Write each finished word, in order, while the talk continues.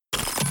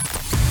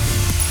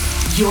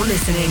You're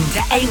listening to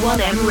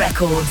A1M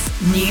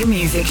Records New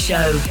Music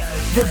Show.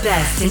 The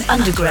best in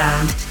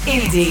underground,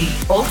 indie,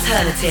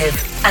 alternative,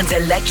 and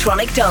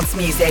electronic dance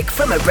music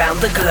from around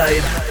the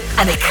globe.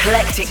 An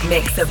eclectic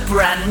mix of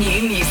brand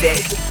new music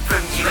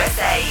from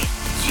USA,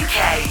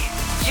 UK,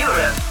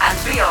 Europe,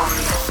 and beyond.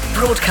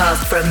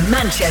 Broadcast from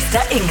Manchester,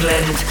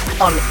 England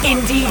on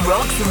Indie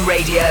Rocks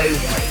Radio.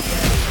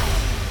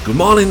 Good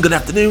morning, good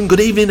afternoon, good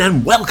evening,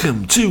 and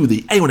welcome to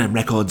the A1M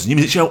Records New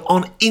Music Show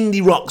on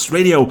Indie Rocks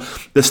Radio,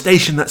 the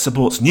station that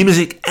supports new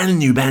music and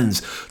new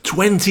bands.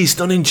 20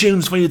 stunning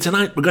tunes for you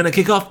tonight. We're going to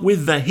kick off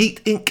with The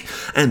Heat Inc.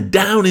 and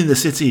Down in the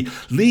City,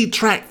 lead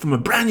track from a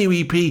brand new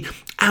EP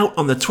out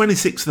on the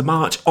 26th of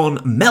March on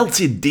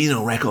Melted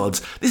Dino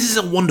Records. This is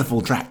a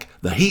wonderful track,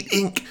 The Heat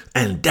Inc.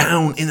 and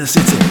Down in the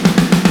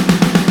City.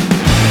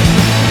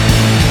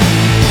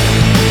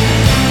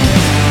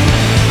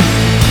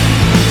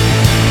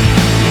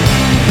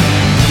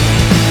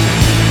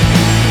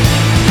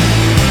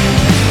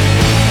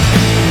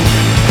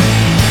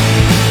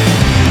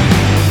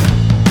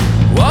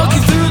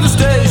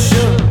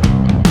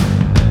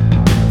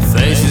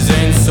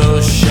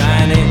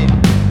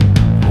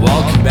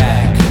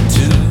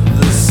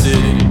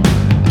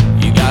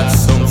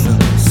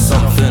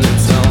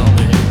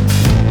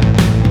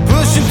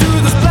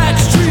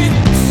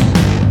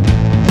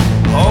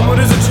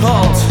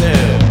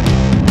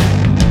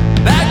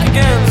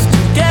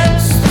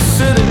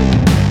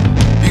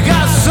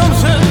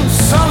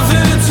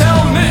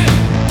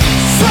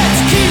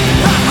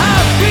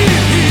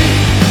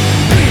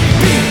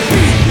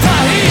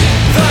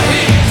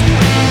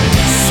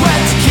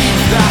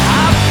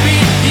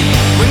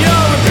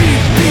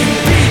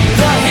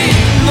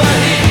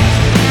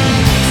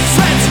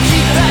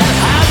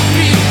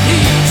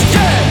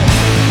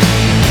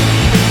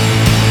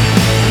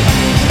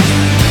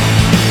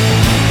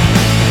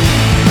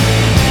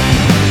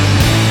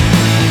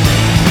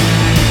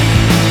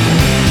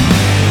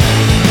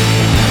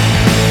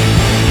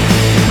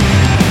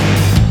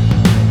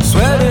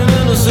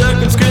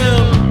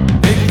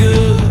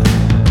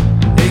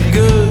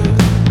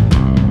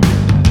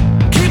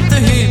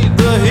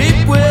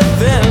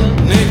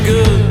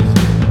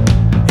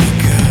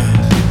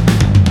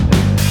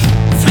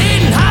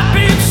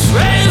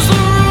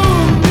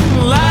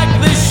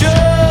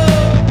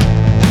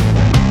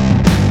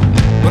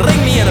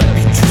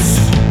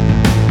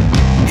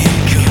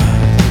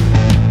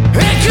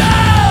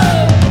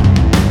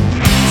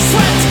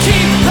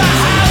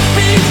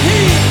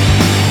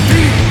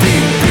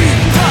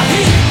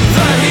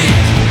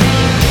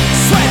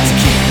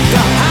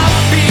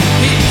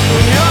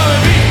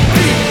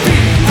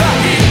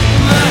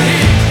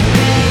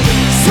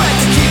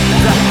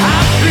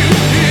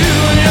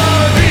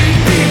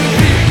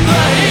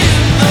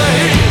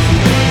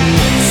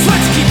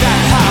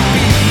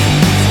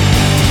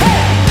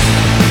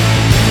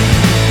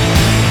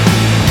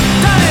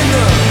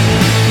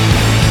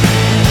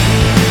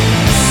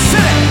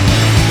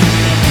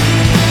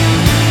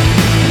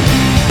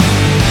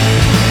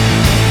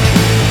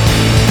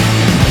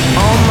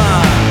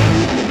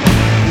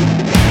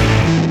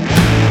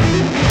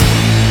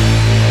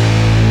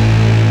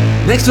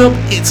 Next up,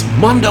 it's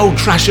Mondo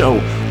Trasho,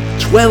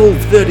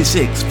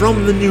 1236,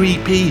 from the new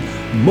EP,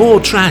 More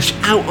Trash,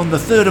 out on the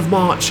 3rd of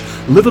March,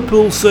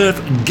 Liverpool Surf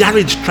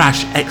Garage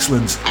Trash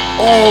Excellence.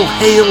 All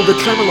hail the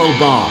Tremolo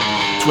Bar,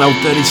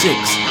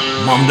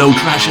 1236, Mondo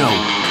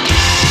Trasho.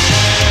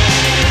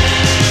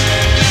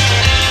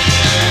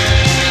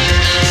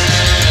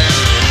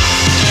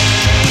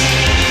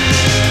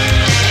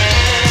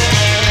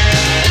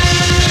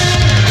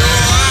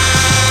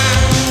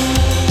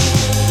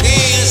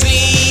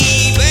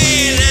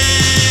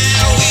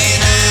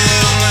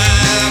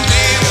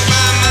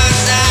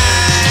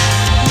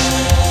 Die.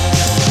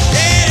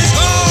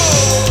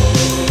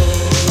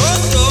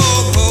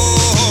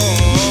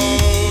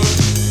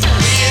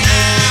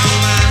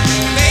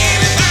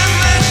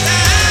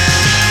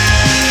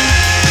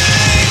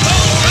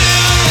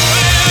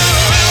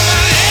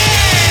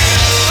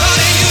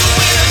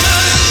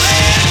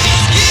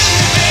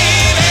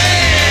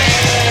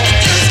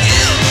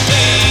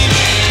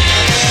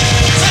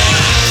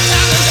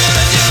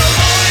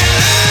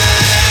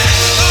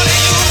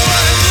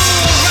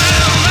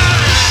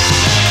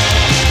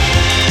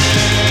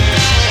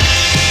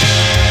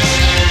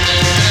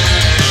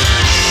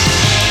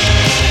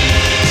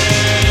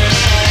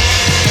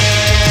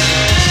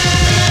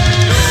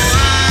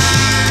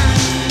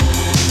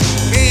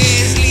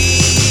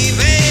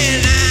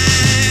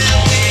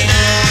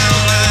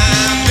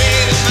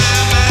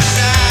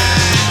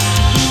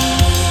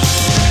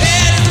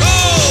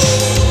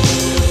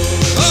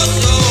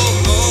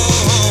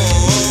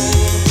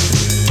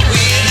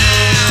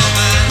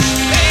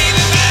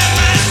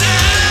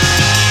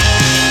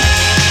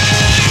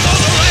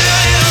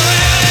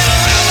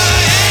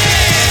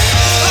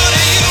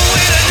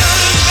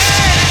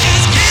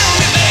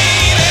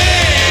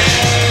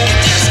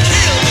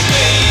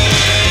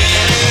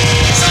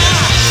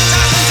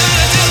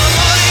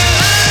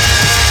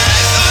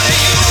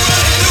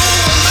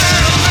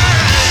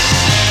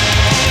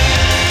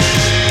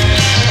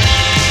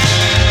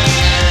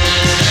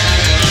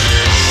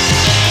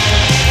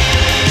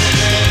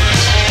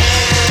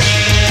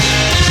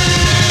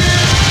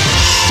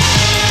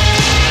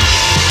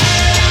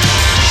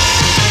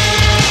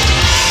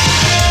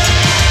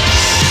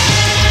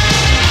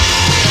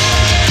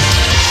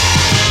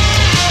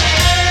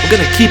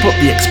 going to keep up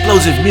the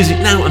explosive music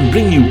now and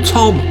bring you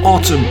Tom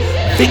Auton,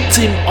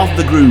 Victim of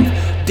the Groove.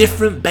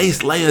 Different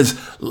bass layers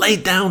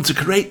laid down to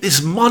create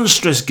this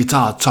monstrous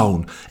guitar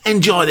tone.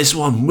 Enjoy this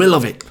one, we'll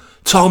love it.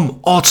 Tom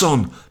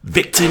Auton,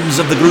 Victims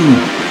of the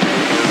Groove.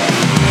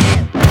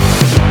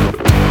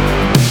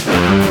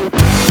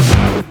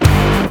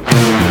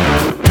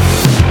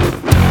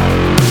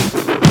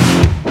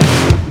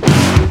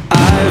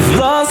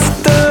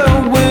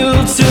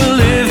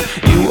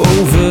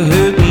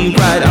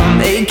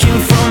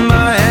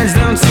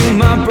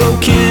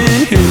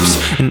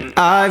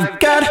 I've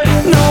got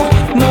no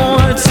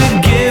more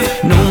to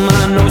give, no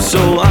mind, no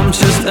soul. I'm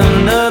just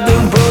another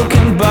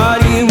broken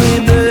body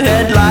with a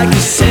head like a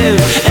sieve.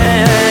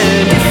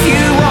 And if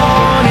you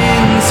want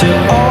into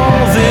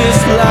all this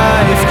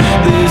life,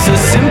 there's a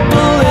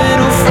simple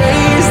little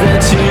phrase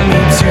that you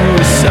need to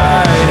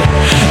recite.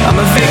 I'm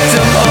a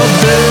victim of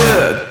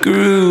the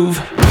groove.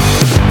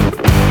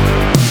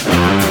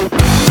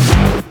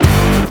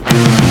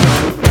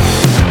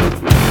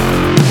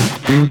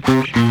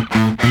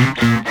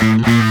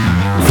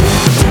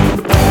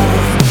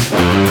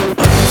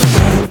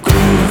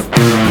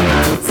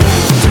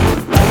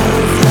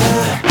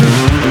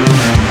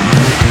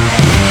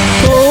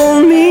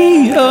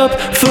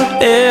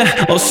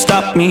 Or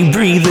stop me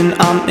breathing,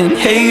 I'm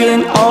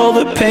inhaling all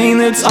the pain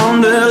that's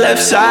on the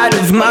left side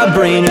of my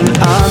brain. And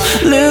I'm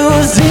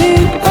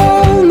losing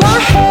all my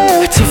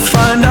hair to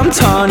find I'm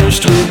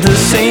tarnished with the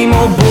same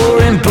old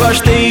boring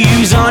brush they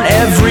use on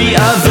every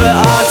other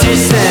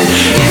artist. And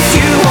if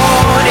you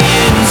want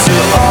into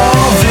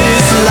all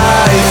this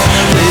life,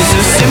 there's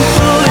a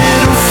simple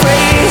little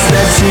phrase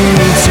that you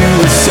need to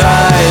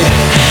recite.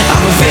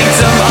 I'm a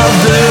victim of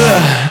the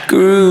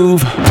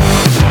groove.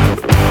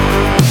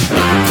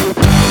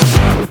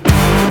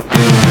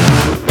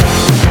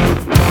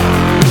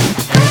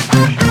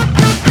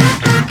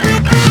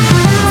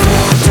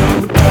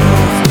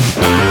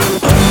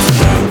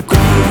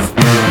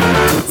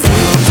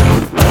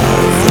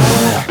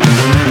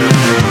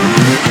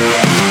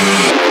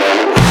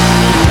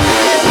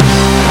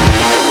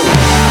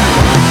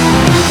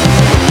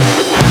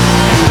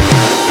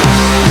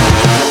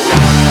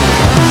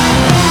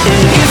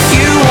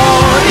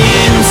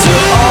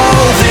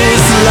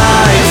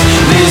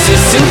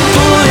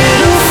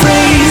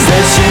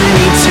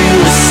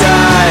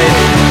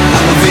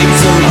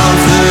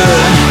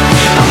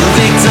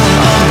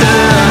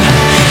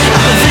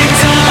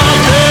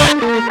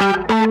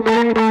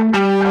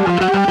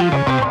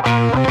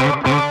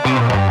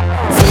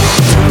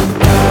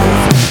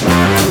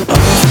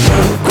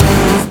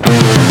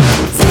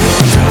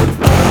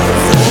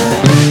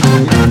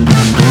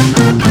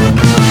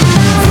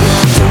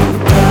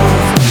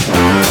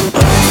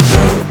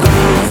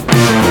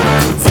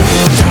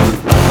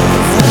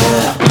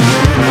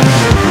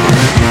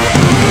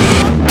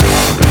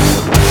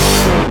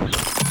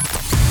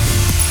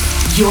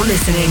 You're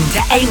listening to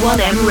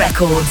A1M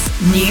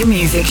Records New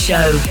Music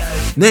Show.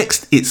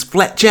 Next, it's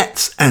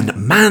Fletchettes and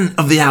Man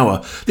of the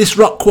Hour. This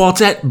rock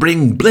quartet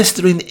bring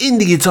blistering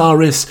indie guitar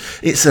riffs.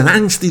 It's an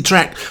angsty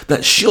track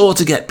that's sure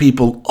to get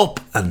people up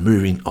and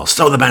moving, or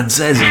so the band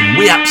says, and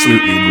we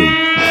absolutely agree.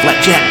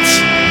 Fletchettes,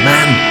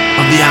 Man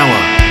of the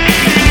Hour.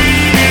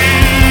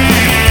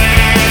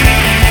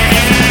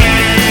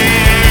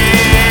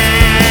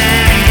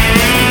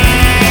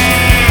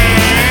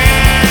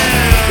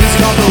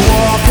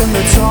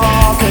 The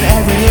talk and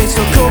every day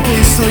stuck up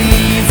his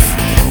sleeve.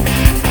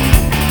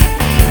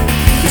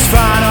 He's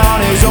fine on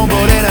his own,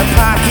 but in a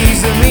pack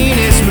he's the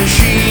meanest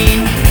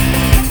machine.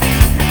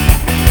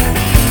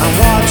 I'm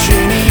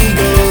watching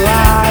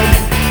eagle-eyed,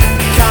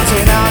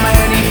 counting how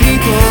many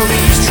people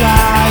he's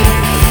tried.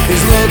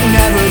 His look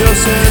never does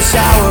turn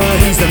sour,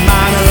 he's the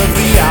man of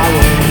the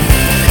hour.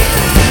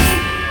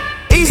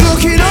 He's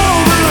looking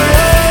over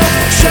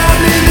her,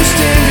 sharpening the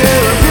stinger,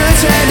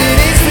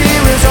 pretending his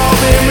fear has all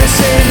been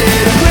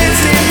rescinded.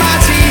 In my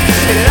teeth,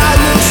 and I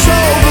look so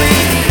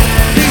bleak.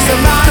 He's the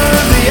man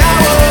of the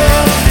hour.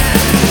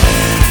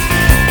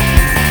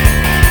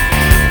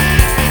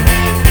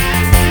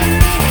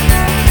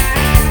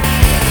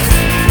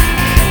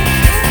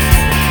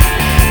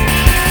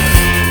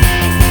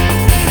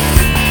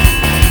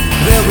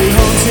 They'll be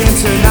hunting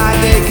tonight,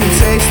 they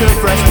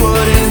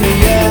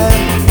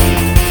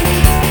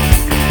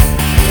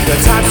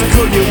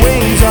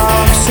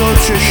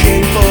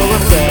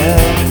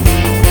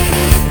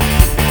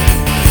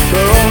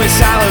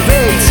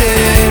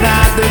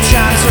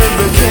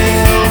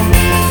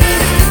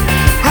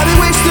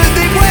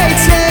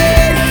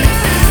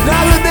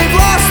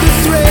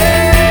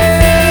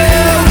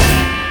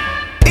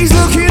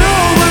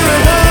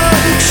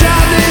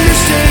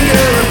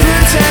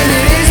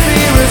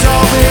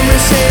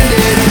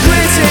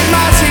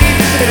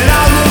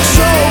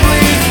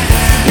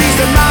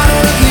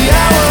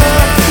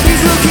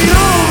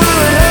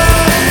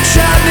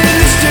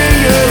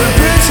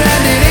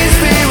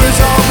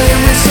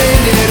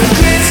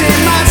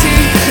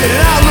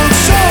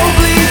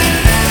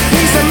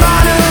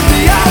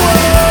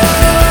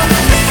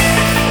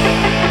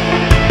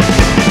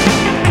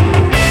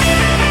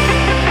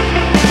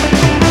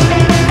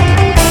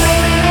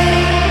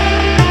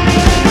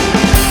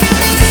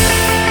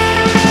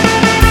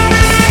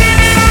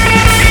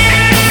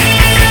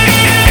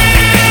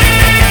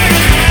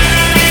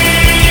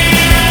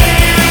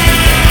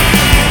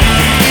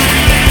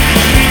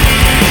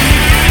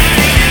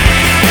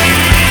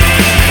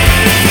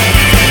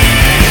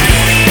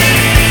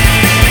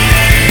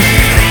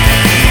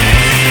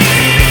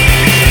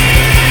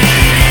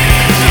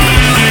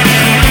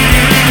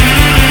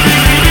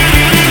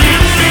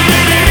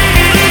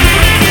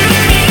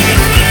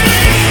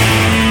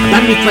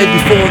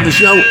played before on the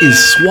show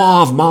is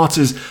Suave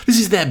Marty. This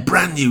is their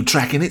brand new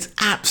track and it's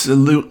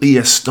absolutely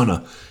a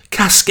stunner.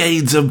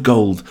 Cascades of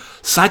Gold.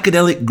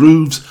 Psychedelic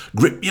grooves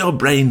grip your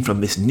brain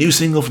from this new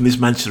single from this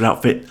Manchester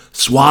outfit,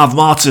 Suave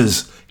Marty,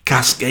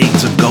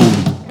 Cascades of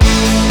Gold.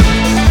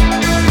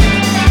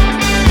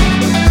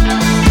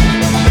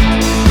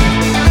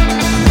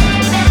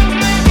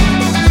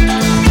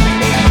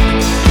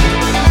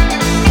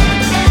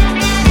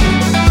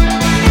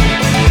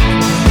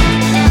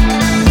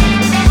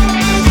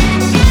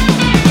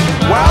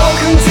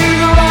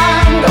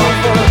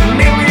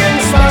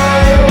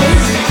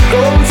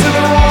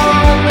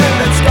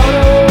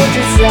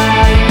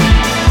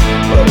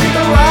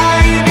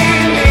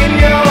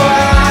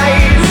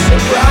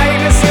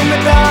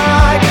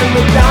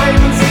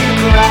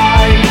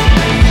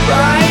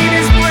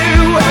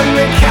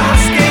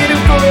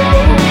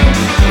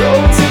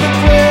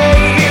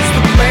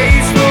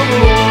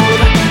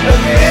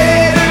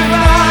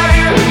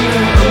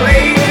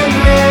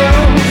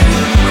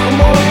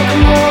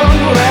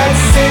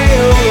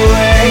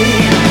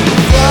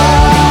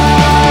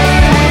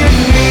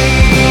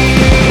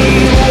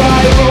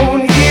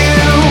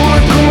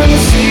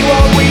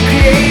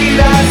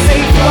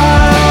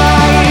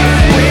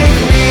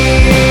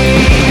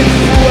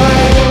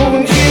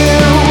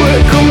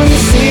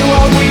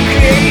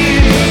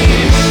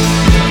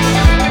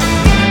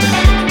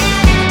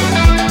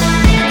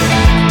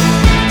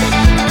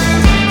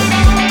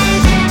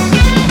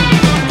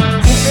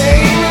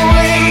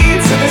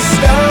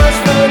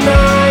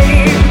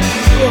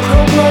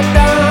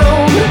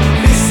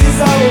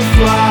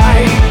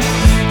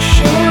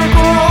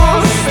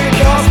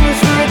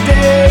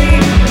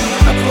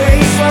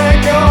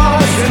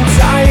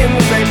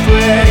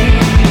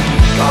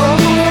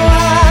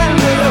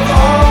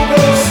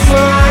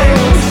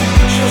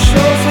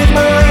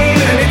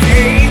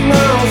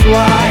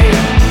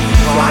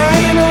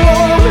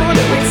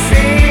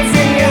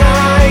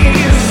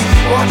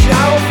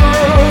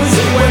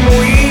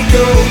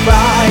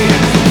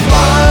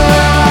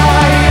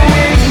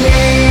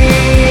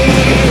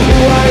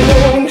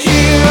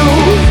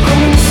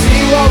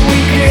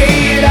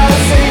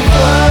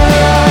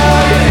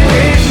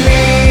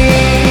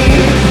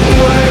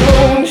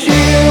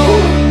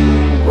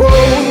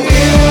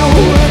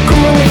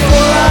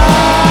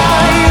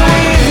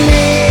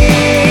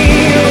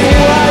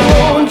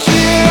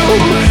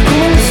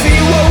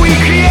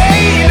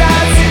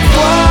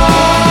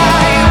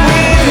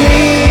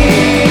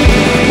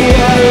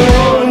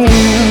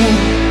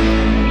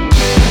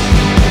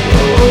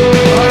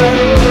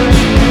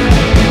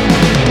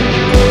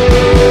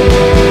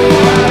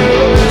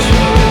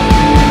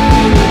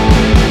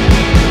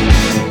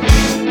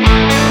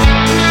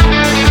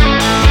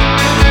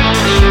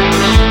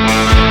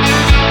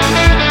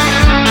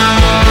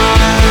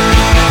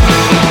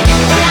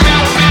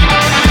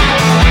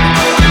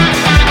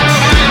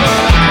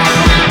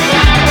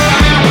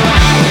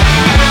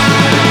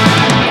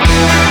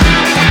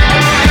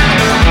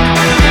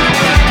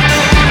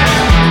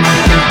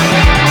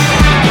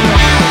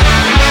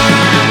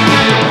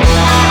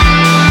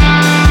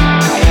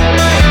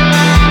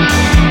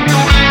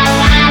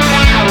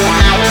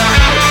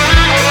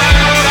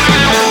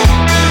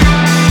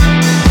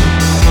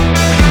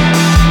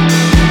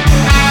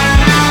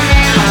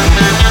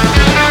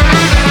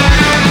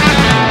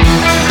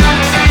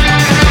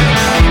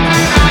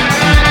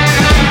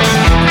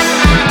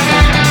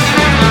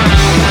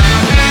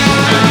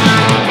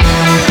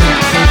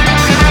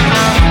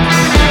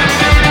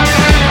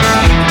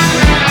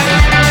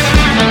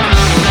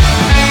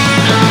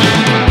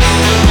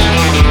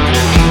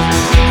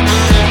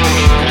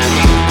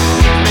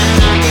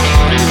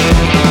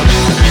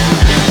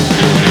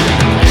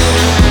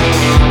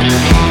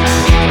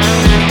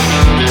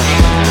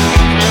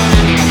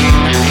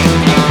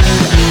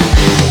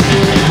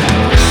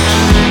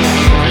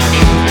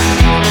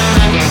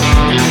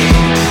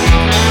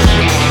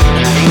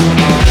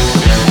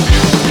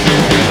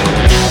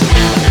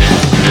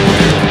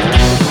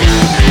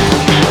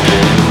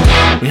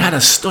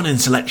 Stunning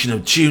selection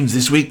of tunes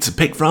this week to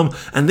pick from,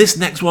 and this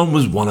next one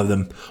was one of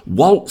them.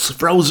 Walts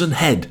Frozen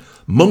Head,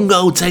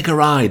 Mungo Take a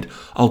Ride,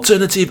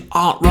 alternative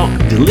art rock,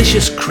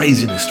 delicious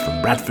craziness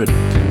from Bradford.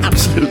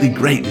 Absolutely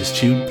great this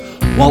tune.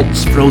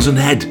 Walts Frozen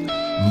Head,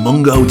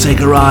 Mungo Take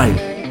a Ride.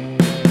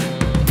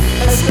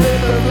 A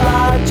slip of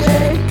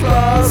logic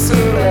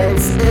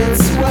closerates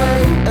its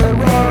way, a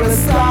roar of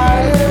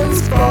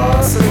silence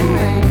forcing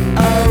me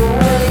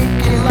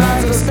awake in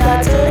lines of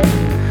static,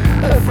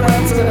 a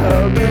frantic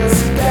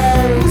hopeless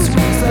gaze,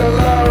 freeze the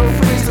low,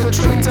 freeze the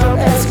treetop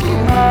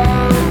Eskimo,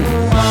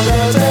 Mungo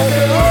take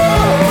a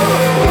ride.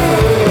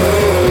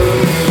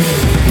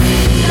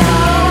 No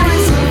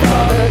reason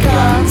for the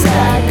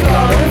contact,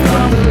 calling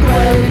from the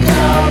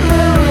graveyard,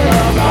 blue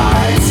your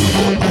lights.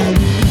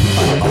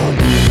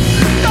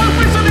 Don't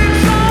listen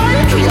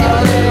inside!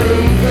 You're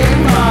living in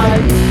my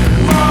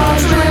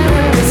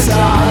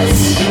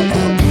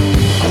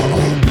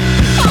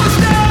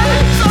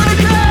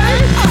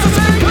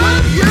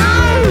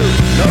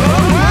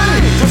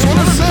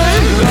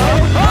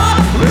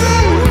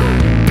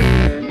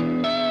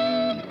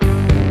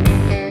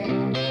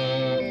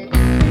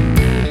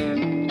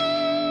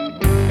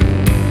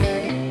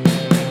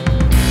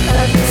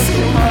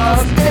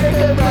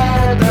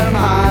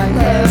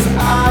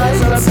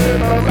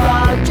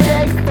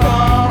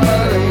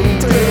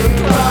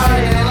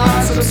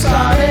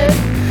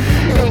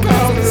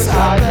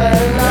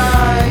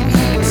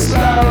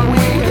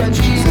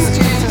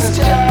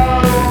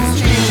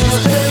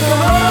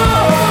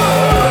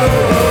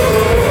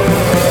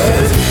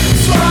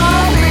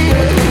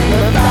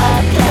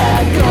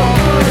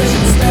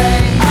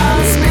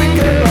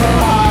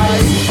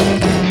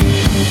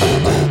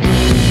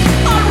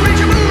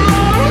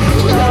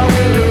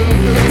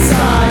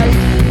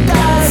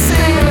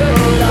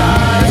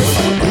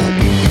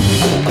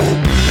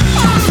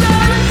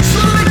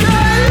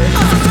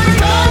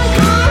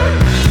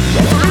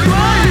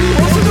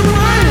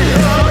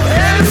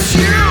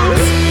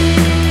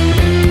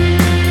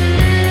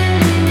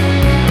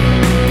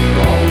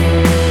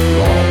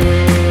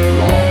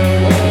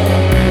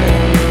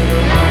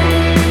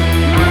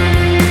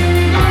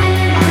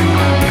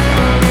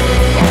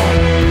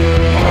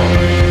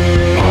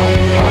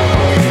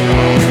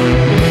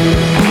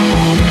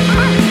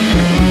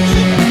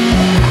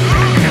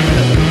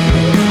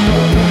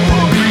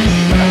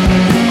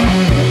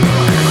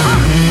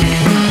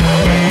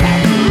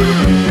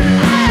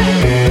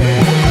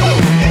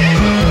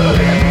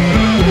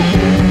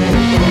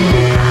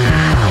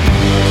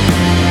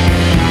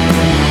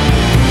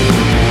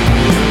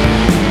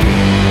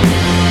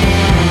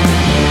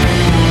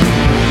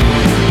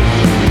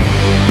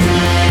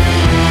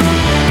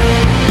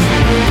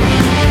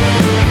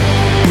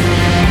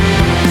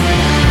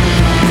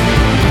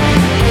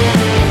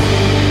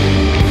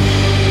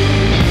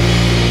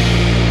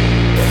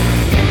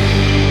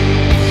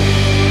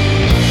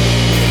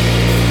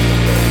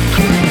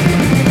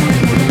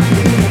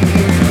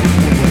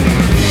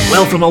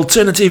from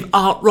alternative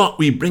art rock,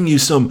 we bring you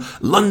some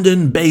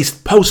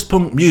London-based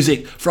post-punk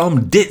music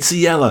from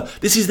Ditsea Yella.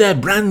 This is their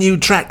brand new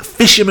track,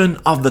 Fisherman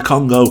of the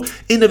Congo.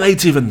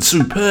 Innovative and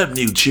superb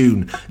new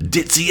tune,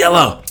 Ditsea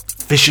Yella,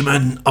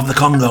 Fisherman of the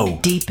Congo.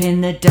 Deep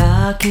in the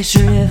darkest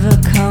river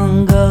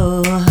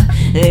Congo,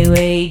 they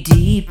wade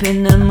deep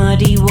in the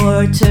muddy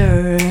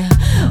water,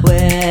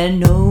 where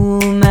no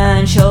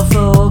man shall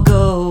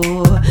forego.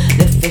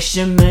 The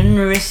fisherman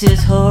risks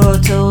his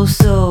heart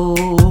also,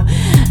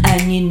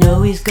 and you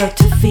know he's got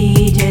to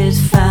feed his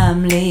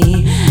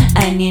family,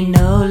 and you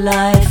know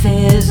life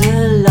is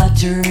a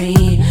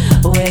lottery,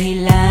 where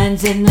he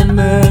lands in the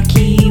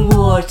murky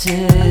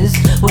waters,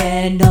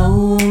 where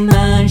no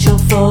man shall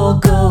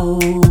forego.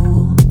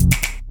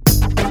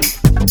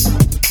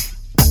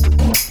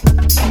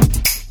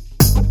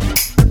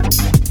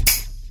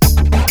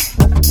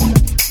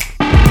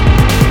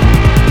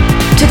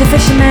 To the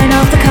fishermen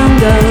of the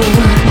Congo,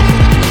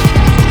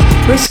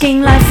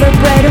 risking life for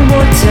bread and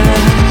water,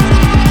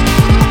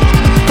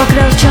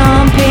 crocodiles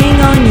chomping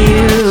on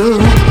you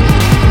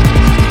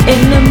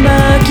in the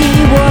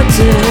murky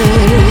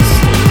waters.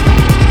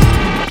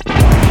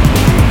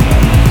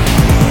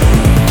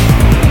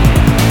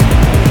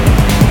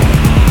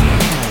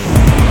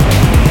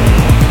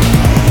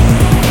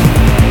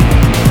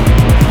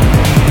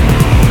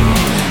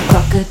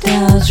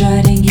 Crocodiles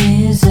riding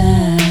his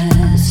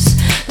ass,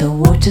 the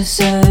water's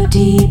so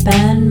deep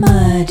and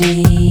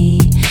muddy.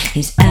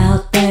 He's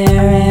out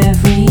there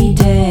every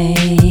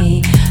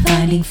day,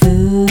 finding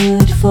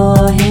food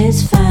for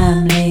his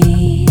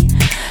family.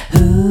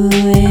 Who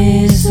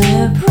is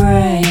the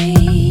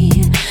prey?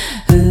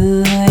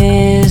 Who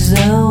is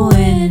the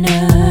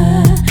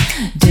winner?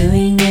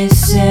 Doing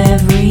this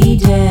every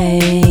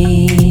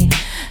day.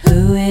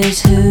 Who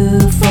is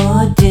who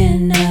for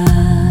dinner?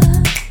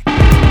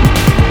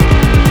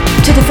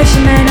 To the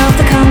fishermen of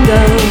the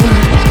Congo,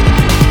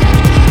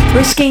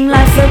 risking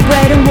life for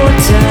bread and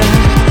water,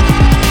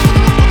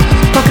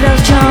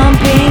 crocodiles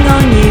chomping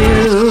on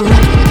you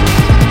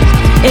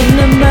in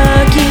the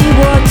murky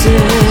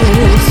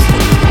waters.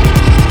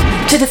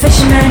 To the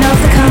fishermen of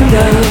the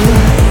Congo,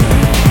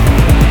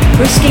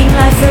 risking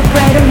life for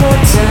bread and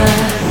water,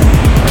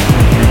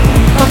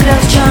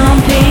 crocodiles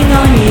chomping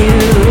on you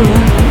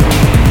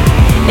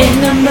in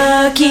the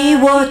murky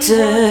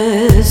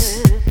waters.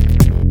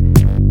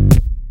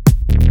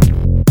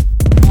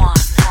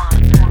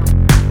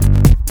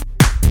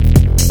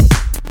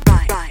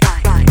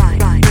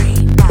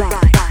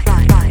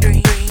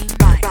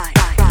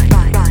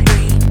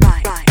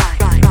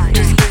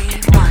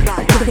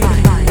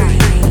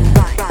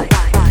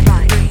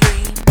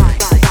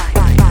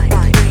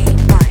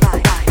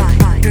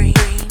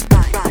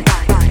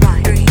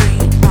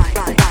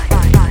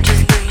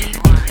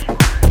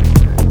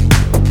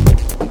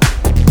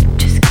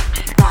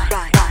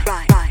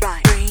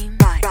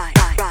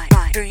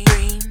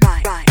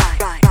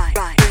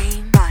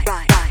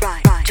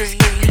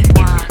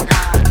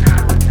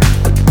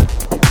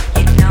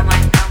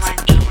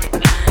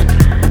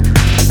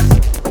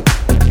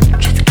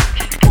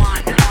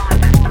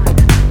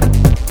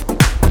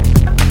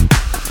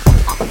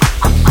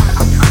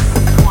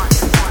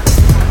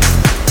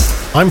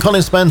 I'm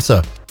Colin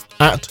Spencer,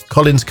 at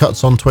Collins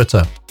Cuts on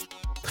Twitter.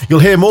 You'll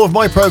hear more of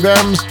my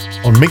programmes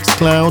on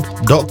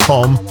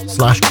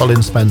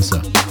mixcloud.com/Colin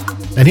Spencer.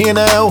 And here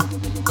now,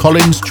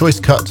 Colin's choice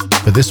cut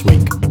for this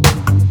week.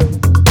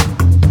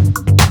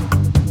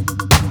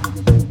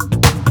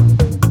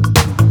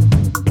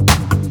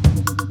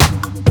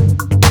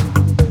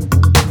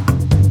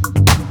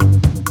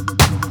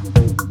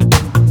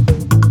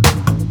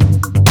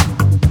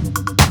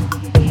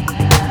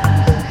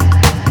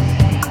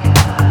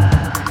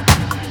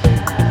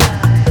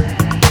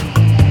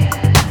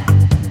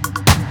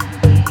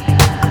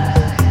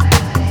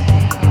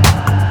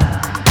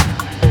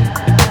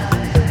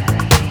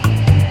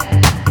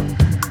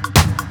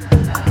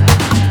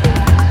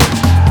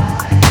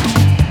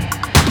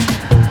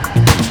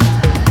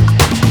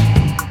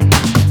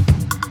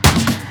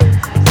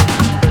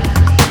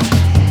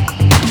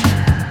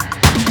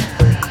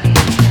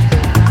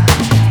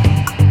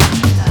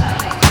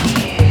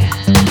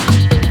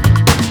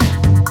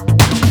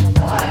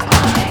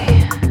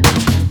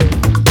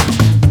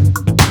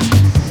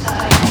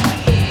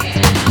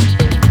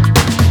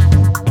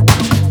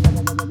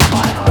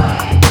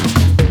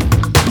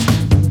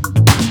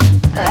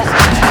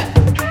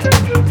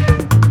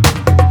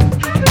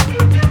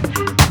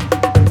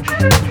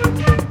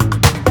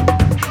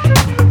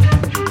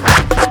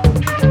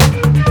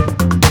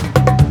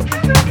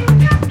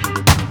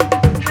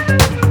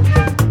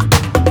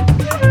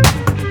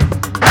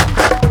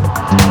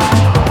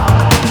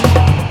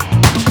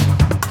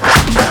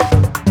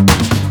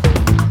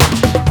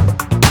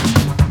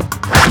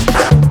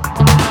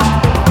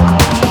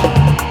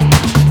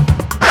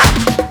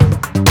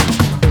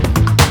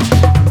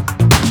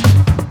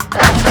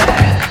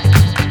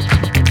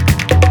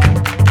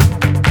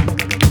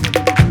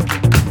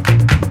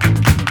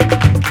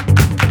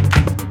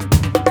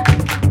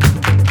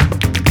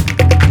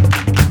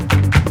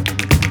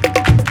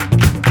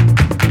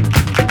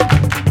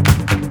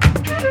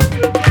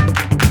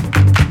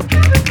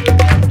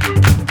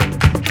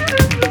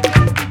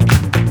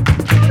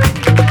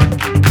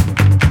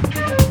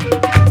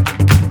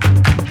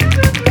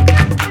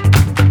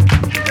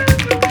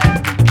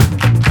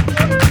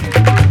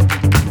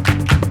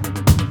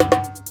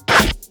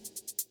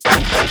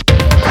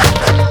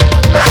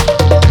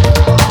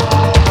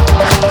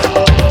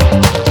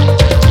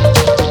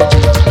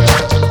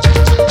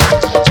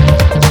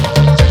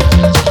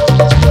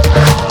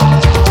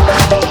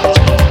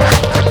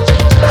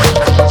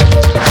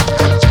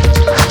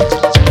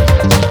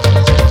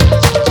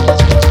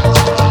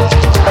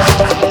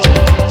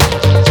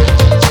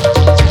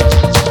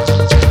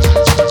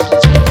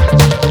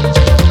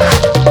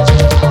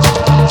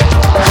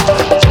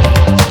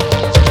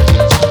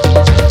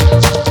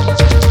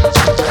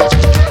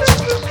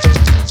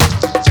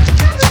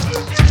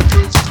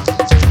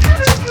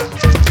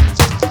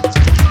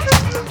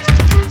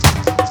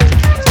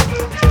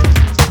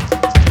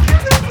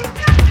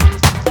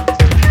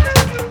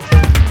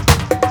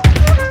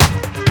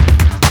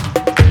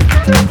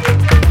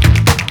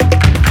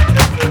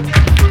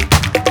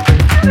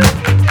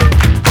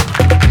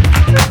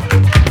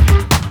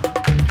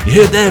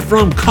 You heard there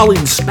from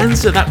Colin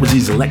Spencer, that was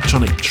his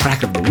electronic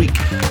track of the week.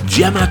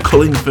 Gemma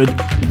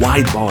Cullingford,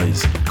 Wide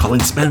Boys. Colin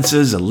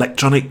Spencer's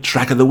electronic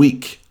track of the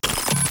week.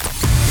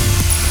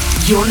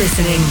 You're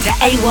listening to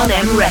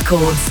A1M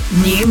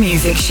Records New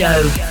Music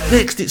Show.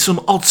 Next, it's some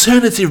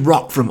alternative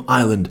rock from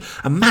Ireland,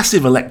 a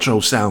massive electro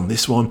sound.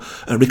 This one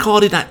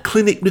recorded at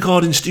Clinic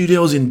Recording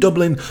Studios in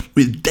Dublin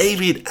with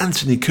David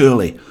Anthony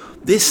Curley.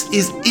 This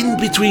is In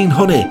Between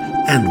Honey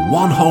and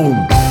One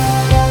Home.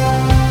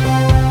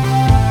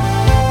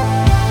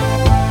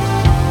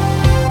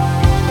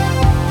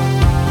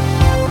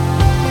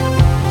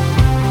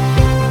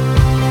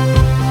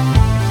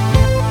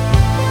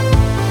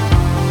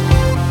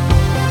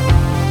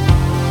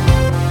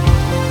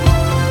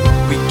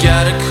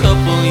 Got a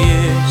couple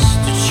years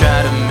to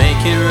try to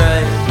make it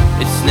right.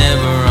 It's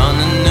never on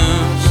the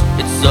news,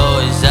 it's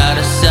always out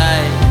of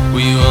sight.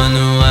 We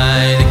wonder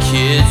why the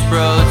kids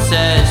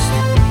protest.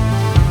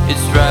 It's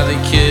probably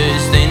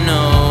 'cause they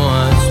know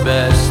what's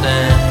best,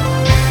 and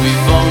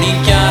we've only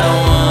got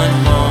one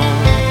home.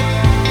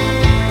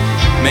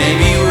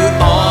 Maybe we're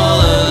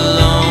all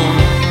alone.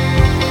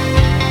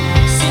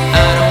 See,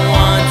 I don't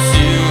want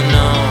to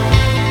know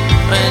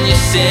when you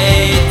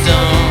say you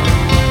don't,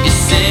 you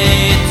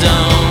say you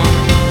don't.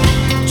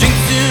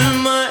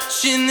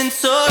 And then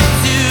talk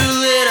too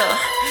little,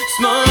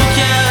 smoke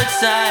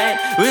outside.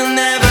 We'll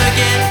never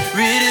get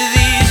rid of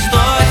these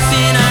thoughts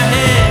in our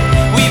head.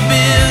 We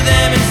build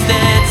them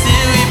instead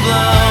till we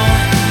blow.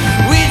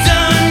 We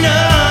don't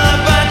know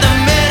about the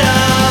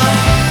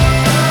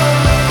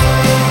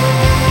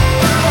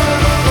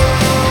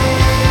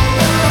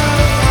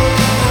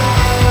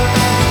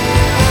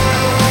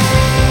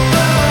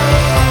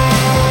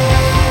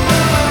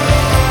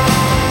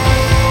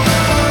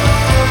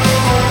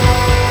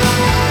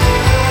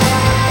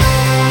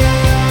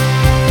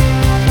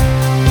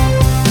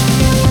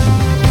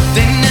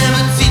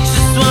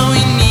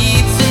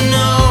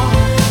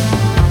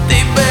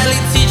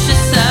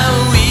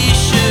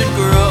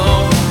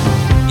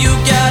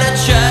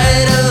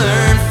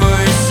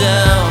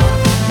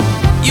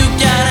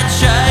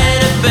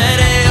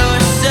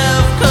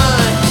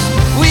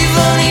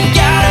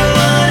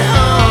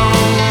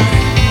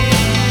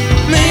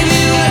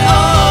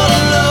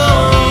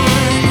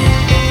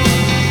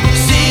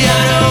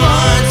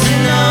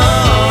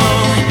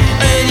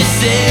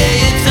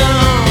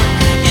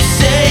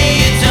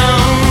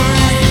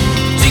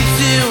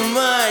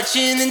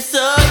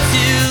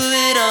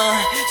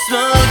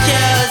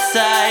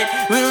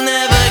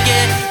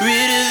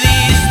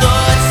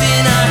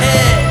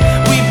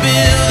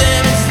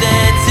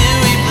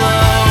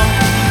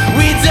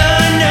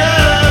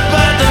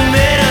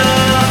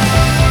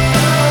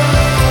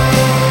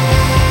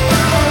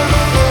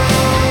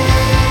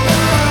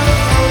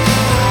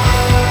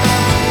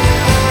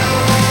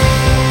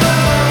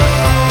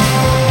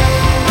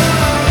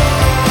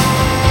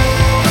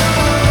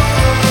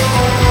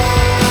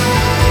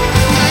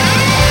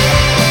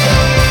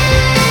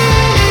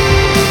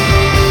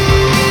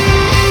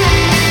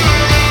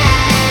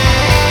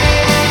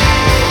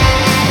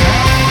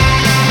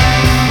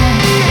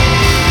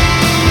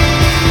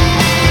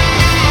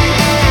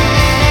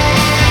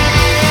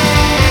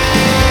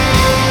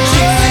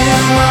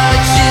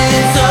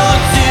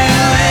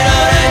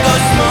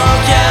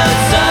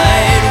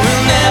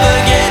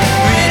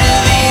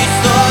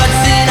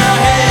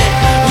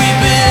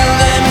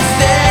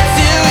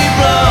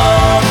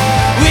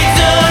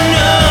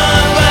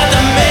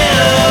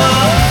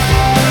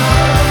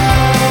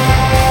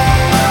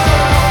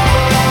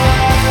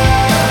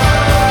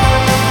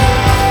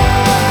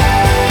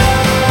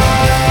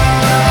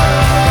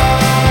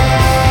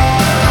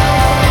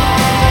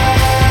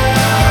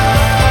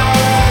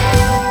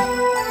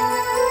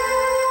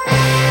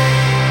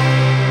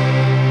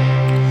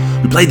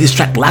Played this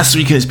track last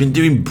week and it's been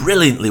doing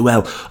brilliantly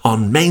well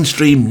on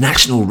mainstream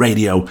national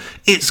radio.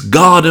 It's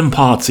Garden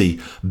Party,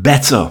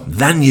 Better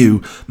Than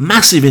You.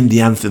 Massive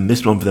indie anthem,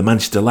 this one for the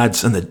Manchester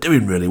lads, and they're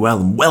doing really well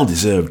and well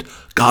deserved.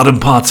 Garden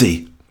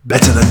Party,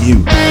 Better Than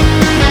You.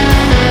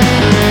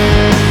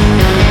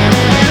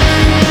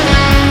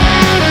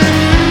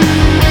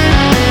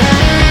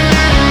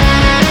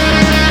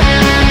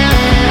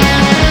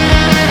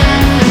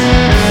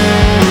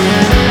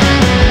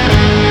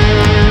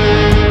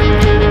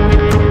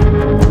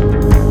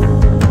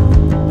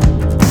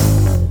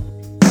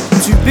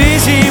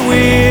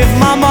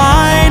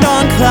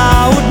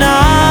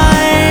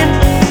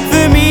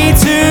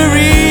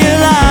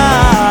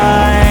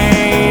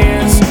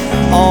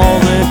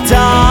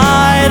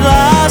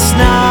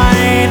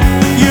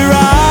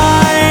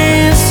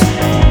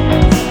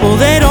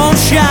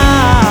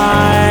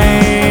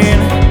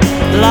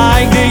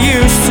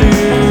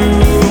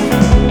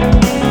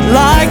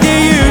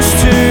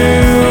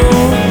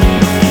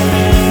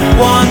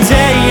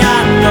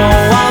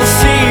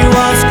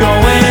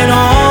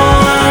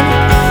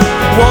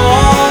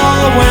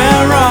 Well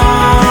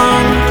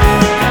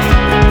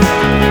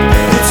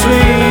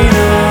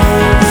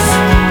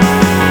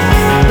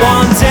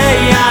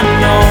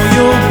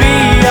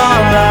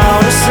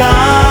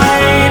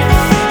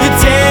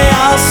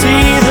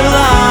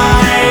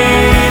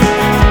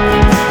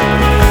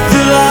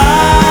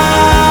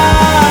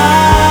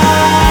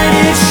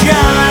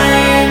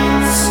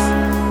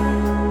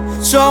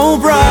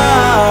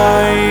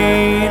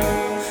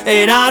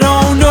and I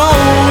don't know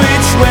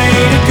which way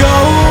to go.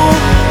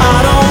 I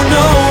don't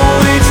know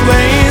which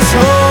way is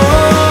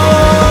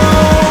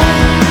home,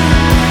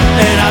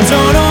 and I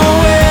don't know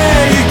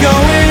where you're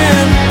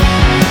going,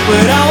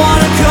 but I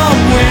wanna come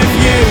with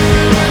you.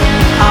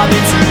 I've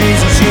been too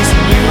busy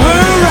chasing you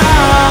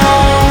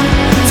around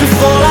to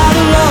fall out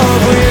of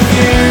love with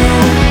you.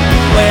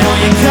 When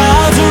all your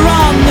cards are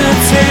on the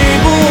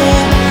table,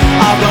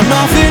 I've got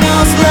nothing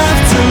else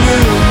left to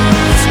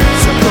lose.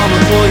 So come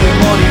and pull your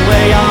money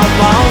where your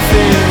mouth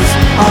is,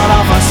 or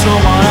I'll find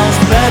someone else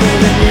better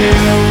than you.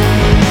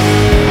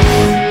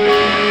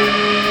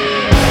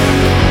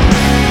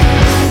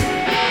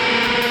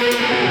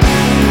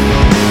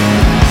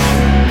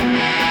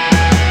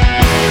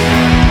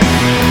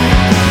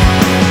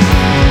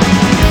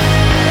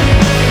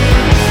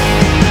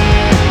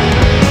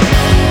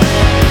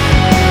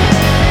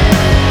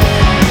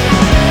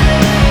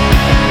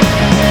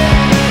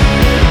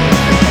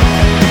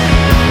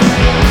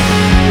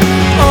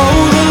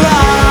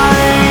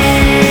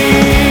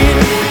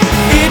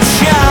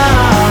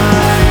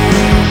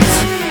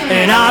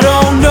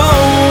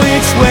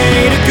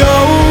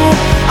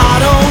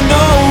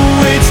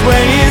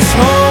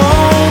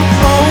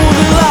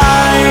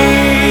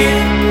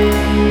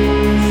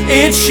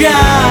 It shines,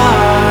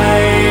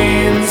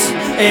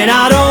 and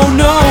I don't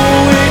know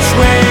which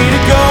way to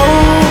go.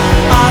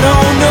 I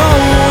don't know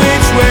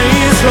which way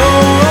is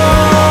home,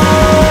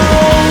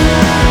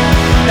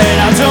 and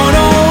I don't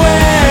know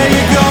where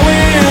you're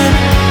going,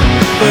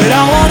 but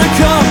I wanna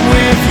come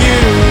with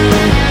you.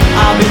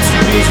 I've been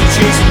too busy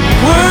chasing you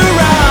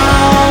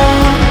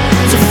around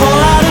to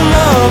fall out of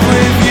love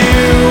with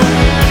you.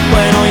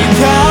 When all your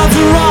cards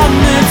are on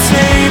the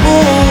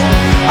table,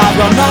 I've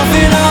got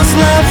nothing else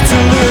left to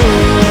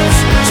lose.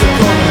 So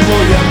come and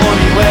pull your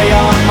money where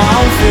your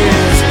mouth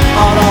is,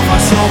 or I'll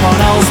find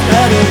someone else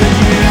better than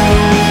you.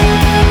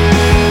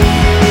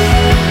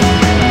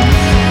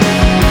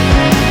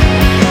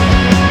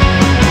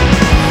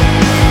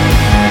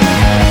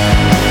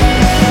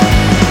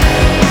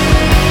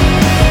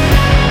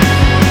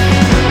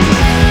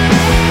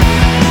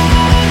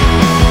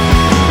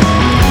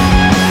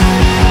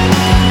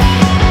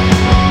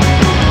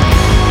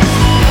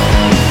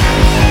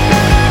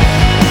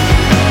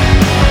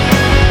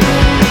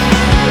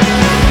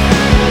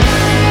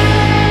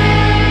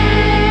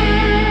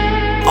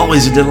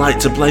 Always a delight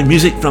to play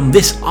music from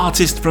this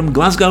artist from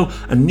Glasgow.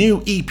 A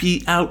new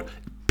EP out,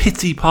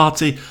 Pity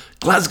Party.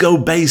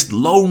 Glasgow-based,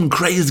 lone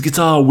crazed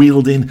guitar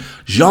wielding,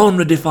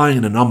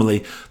 genre-defying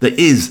anomaly that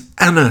is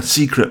Anna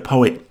Secret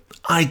Poet.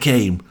 I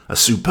Came, a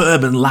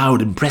superb and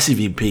loud, impressive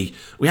EP.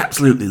 We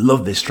absolutely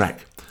love this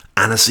track.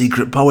 Anna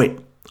Secret Poet,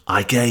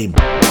 I Came.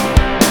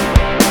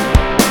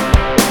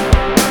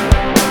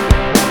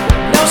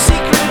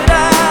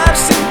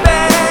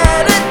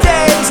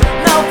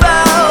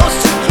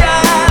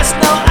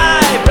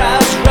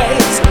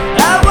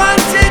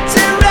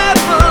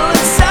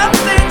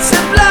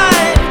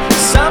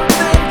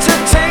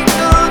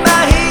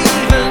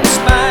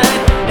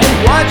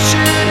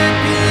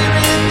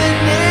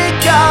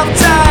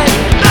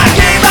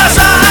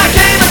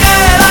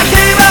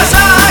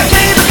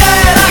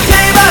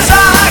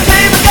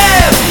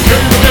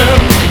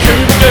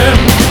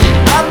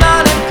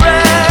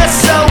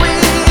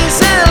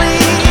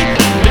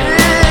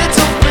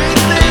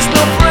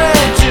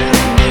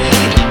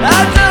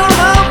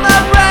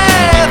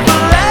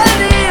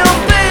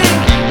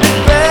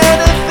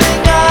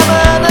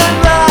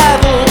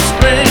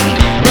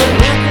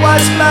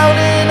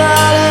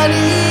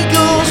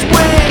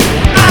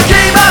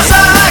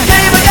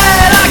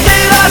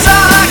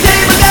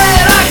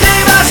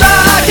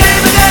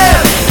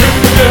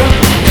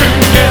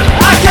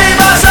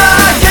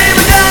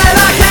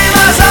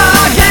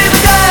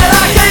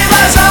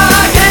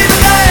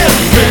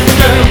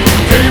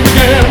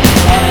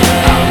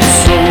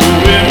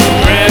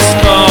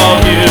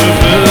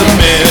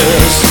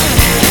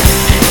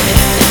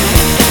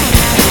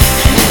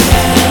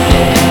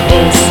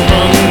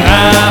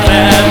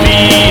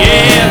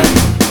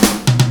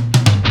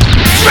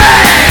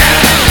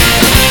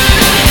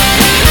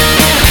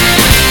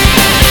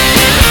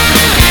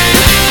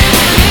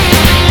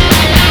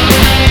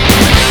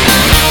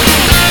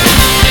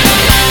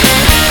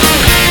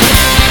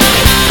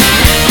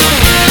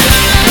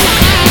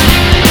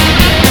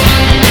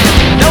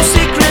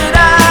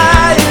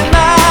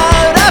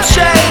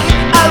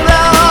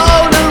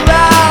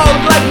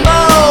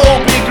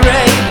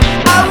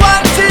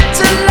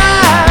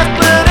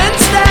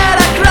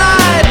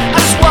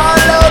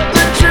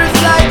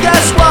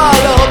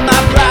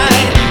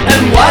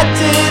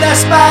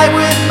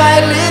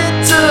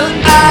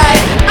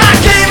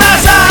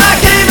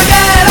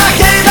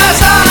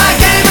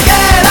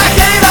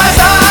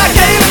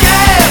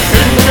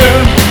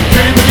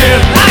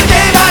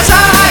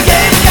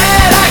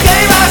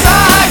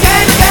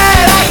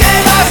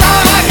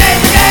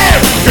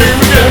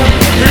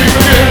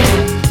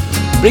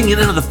 Bringing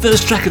out the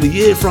first track of the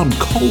year from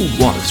Cold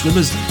Water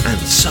Swimmers and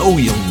So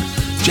Young.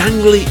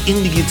 Jangly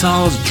indie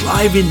guitars,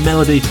 driving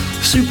melody,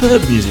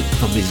 superb music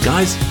from these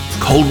guys.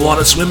 Cold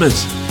Water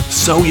Swimmers,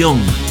 So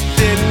Young.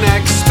 Didn't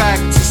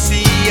expect to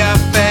see your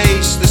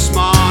face this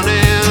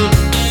morning.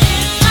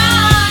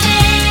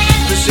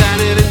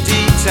 Presented in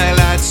detail,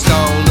 I'd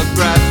stole the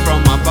breath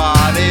from my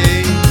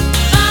body.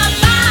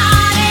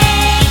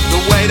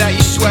 The way that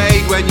you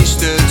swayed when you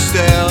stood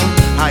still,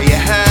 how your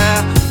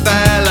hair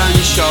fell on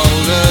your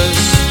shoulders,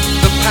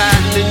 the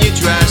pattern in your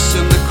dress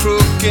and the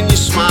crook in your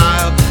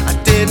smile. I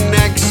didn't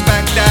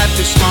expect that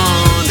this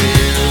morning.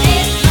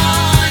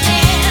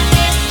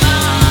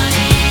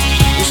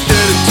 You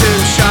stood at two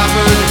sharp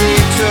and he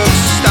took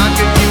stock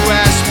and you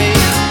asked me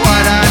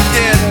what I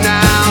did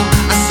now.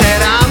 I said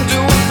I'm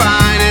doing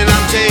fine and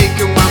I'm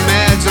taking my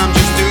meds, I'm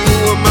just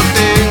doing my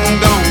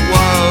thing, don't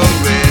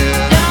worry.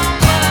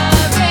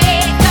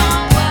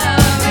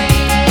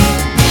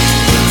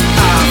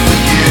 I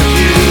forgive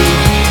you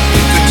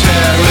for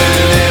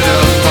tearing it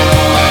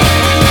apart.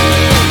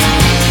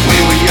 We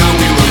were young,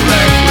 we were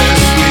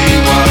reckless,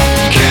 we were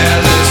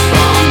careless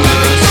from the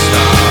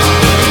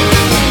start.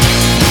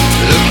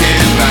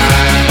 Looking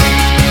back,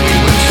 we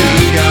were too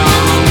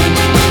young.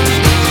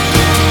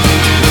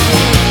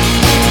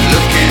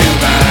 Looking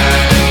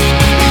back,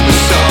 we were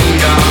so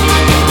young.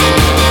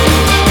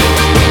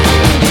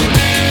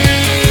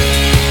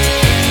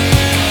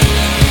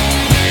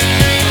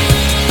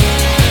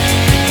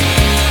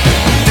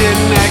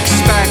 Didn't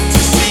expect to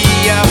see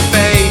your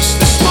face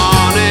this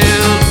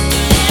morning.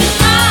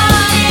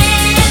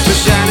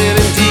 Presented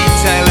in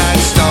detail, I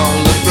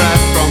stole the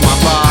breath from my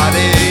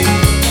body.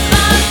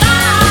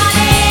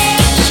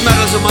 There's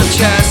medals on my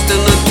chest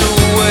and they're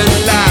doing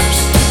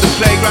laps. The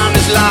playground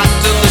is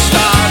locked and the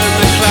start and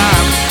the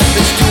clap.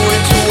 It's 2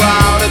 and 2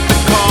 out at the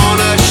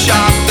corner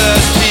shop.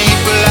 There's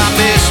people I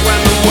miss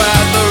when the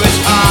weather is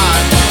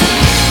hot.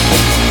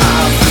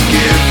 I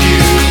forgive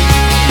you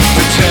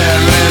for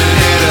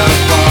tearing it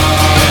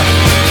apart.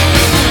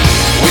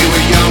 We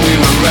were young, we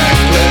were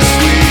reckless,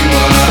 we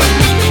were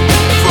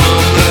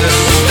from the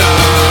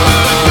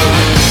start.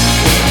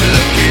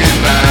 Looking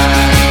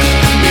back,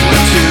 we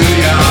were too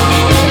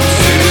young,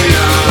 too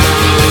young.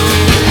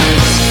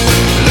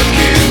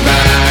 Looking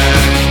back,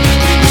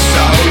 we were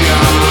so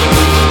young.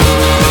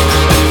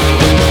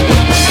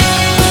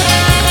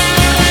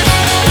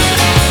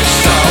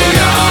 So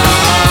young,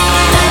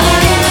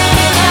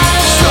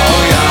 so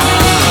young,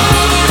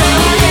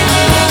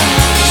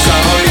 so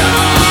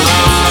young.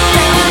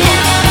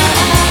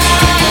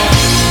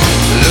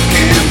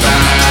 Looking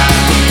back,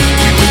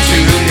 we were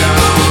too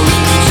young,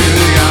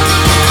 yeah.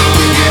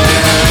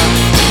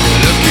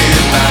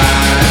 Looking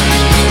back,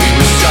 we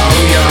were so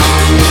young.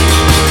 So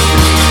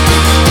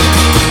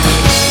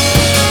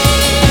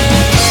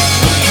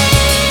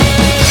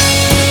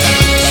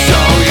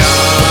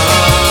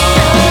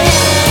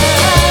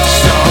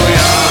young, so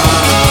young,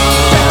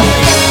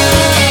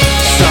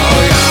 so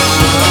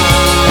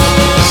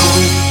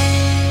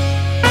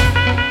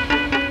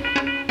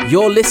young.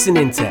 You're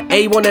listening to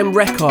A1M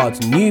Records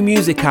New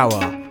Music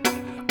Hour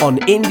on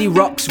Indie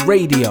Rocks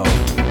Radio.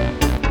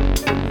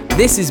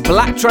 This is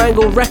Black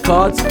Triangle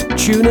Records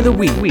Tune of the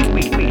Week.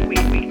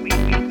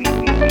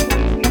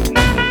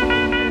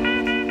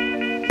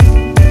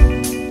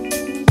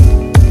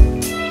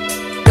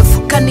 The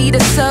fuck I need a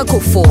circle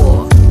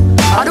for?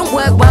 I don't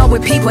work well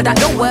with people that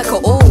don't work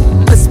at all.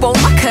 Postpone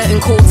my curtain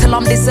call till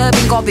I'm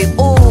deserving of it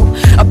all.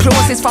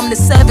 Applauses from the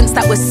servants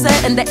that were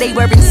certain that they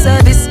were in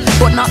service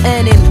but not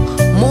earning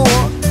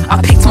more. I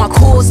picked my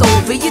cause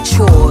over your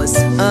chores.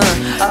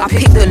 I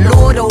picked the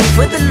Lord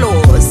over the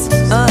laws.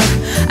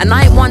 And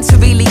I ain't one to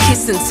really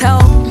kiss and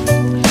tell,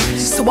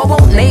 so I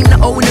won't name the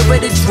owner of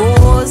the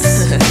drawers.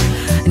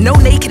 No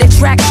naked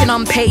attraction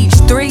on page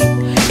 3.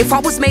 If I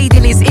was made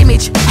in his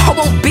image, I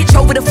won't bitch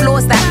over the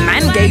flaws that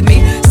man gave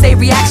me. Say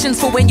reactions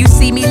for when you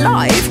see me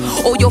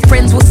live. All your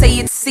friends will say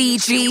it's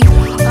CG.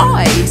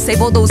 I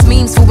save all those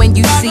memes for when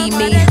you see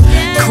me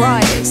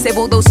cry. Save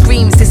all those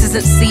screams, this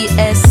isn't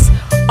CS.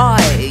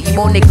 You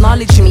won't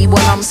acknowledge me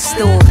while I'm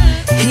still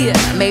here.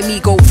 Made me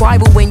go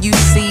viral when you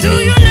see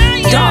me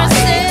die.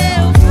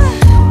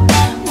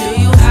 Do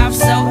you have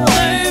self-worth?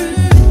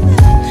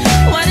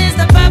 What is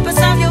the purpose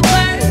of your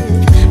work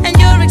and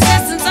your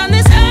existence on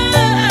this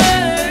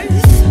earth?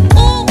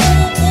 Ooh,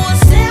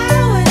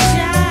 sour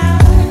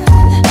child.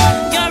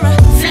 You're a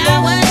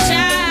flower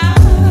child.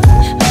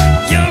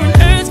 You're an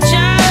earth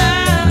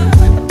child.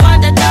 But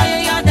I tell you,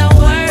 you're the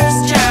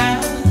worst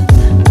child.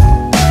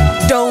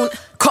 Don't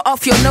cut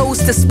off your nose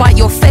to spite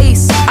your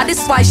face. I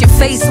despise your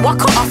face, so I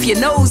cut off your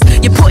nose.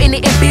 You're putting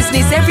it in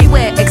business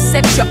everywhere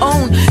except your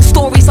own.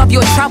 Stories of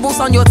your travels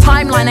on your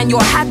timeline and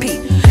you're happy.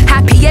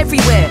 Happy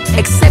everywhere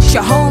except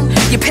your home.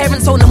 Your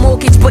parents own a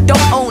mortgage but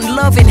don't own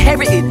love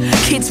inherited.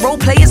 Kids role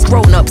play as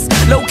grown-ups.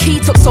 Low-key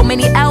took so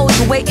many hours,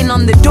 you're waiting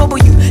on the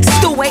W.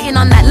 Still waiting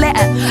on that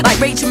letter, like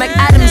Rachel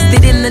McAdams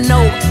did in the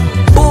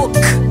notebook.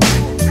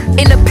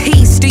 In a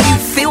piece, do you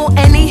feel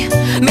any?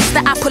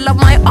 Mr. Apple of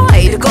my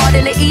eye, the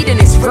Garden of Eden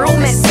is real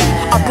messy.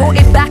 I brought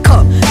it back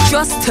up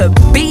just to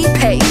be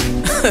paid.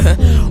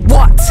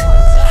 What?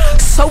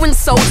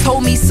 So-and-so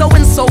told me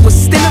so-and-so was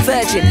still a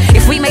virgin.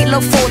 If we make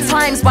love 4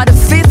 times by the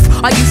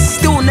 5th, are you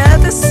still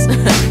nervous?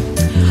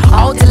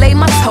 I'll delay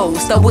my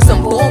toast. I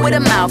wasn't born with a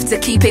mouth to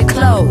keep it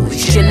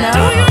closed, you know. Do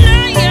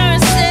you know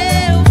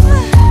yourself?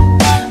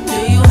 Do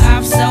you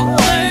have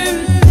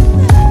self-worth?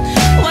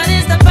 What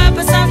is the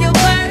purpose of your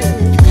birth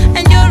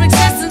and your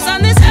existence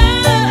on this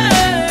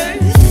earth?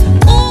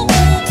 Ooh,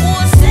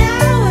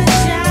 sour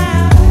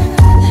child.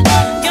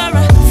 You're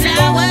a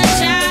flower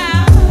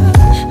child.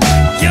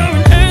 You're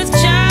an earth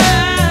child.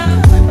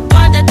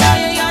 But I tell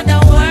you, you're the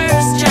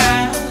worst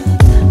child.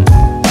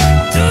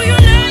 Do you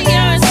know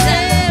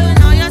yourself?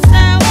 Know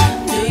yourself?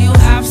 Do you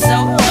have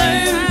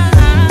self-worth?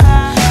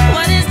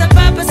 What is the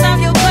purpose of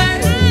your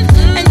birth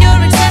and your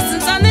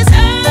existence on this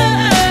earth?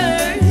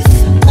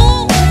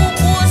 Ooh,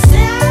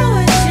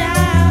 sour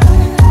child.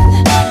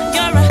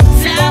 You're a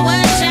flower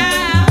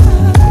child.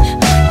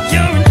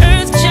 You're an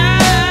earth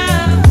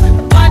child.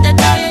 But I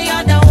tell you,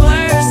 you're the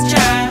worst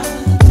child.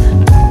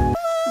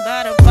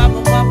 Bada baba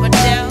baba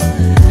dow.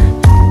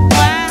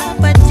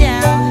 Baba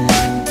dow.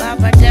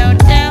 Baba dow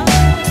dow.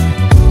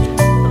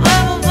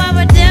 Baba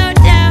baba dow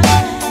dow.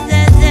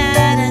 Da da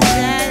da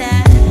da da.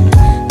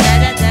 Da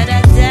da da da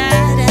da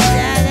da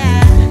da.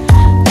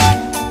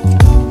 Baba dow.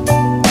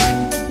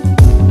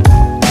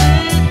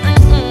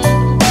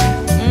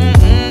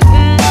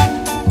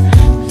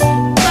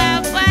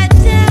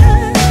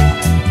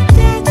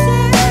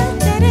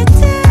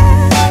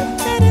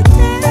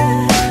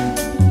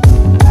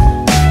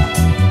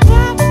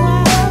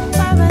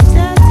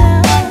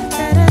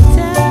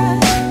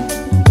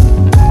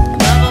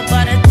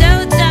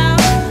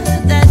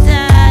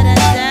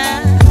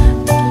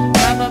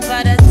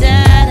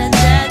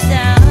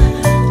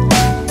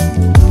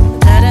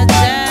 Da da da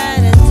da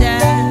da da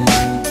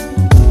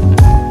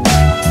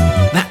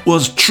That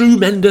was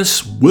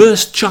TrueMendous,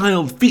 Worst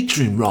Child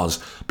featuring Roz,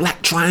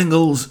 Black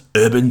Triangle's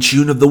Urban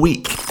Tune of the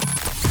Week.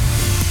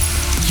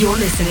 You're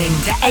listening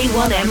to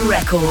A1M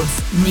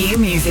Records New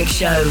Music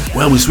Show.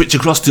 Well, we switch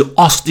across to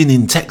Austin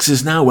in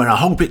Texas now, where I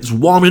hope it's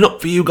warming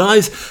up for you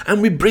guys, and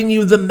we bring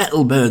you the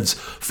Metal Byrds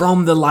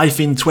from the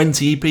Life in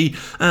 20 EP,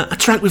 a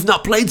track we've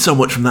not played so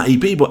much from that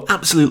EP, but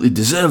absolutely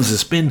deserves a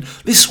spin.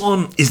 This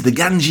one is the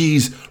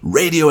Ganges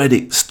radio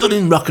edit,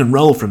 stunning rock and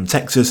roll from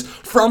Texas,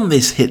 from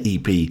this hit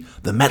EP,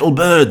 the Metal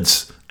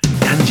Byrds and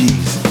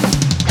Ganges.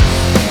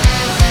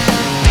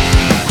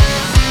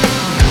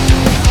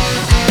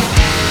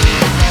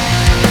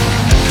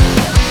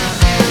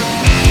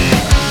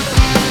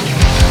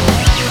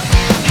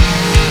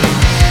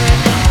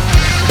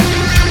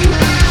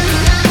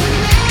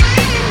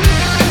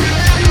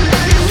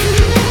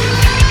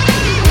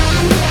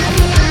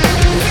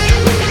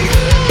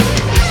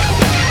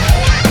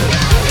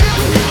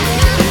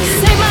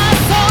 Sing my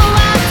soul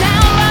right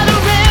down by the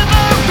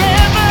river,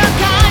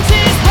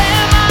 Ganges,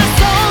 where my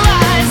soul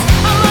lies.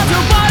 I'm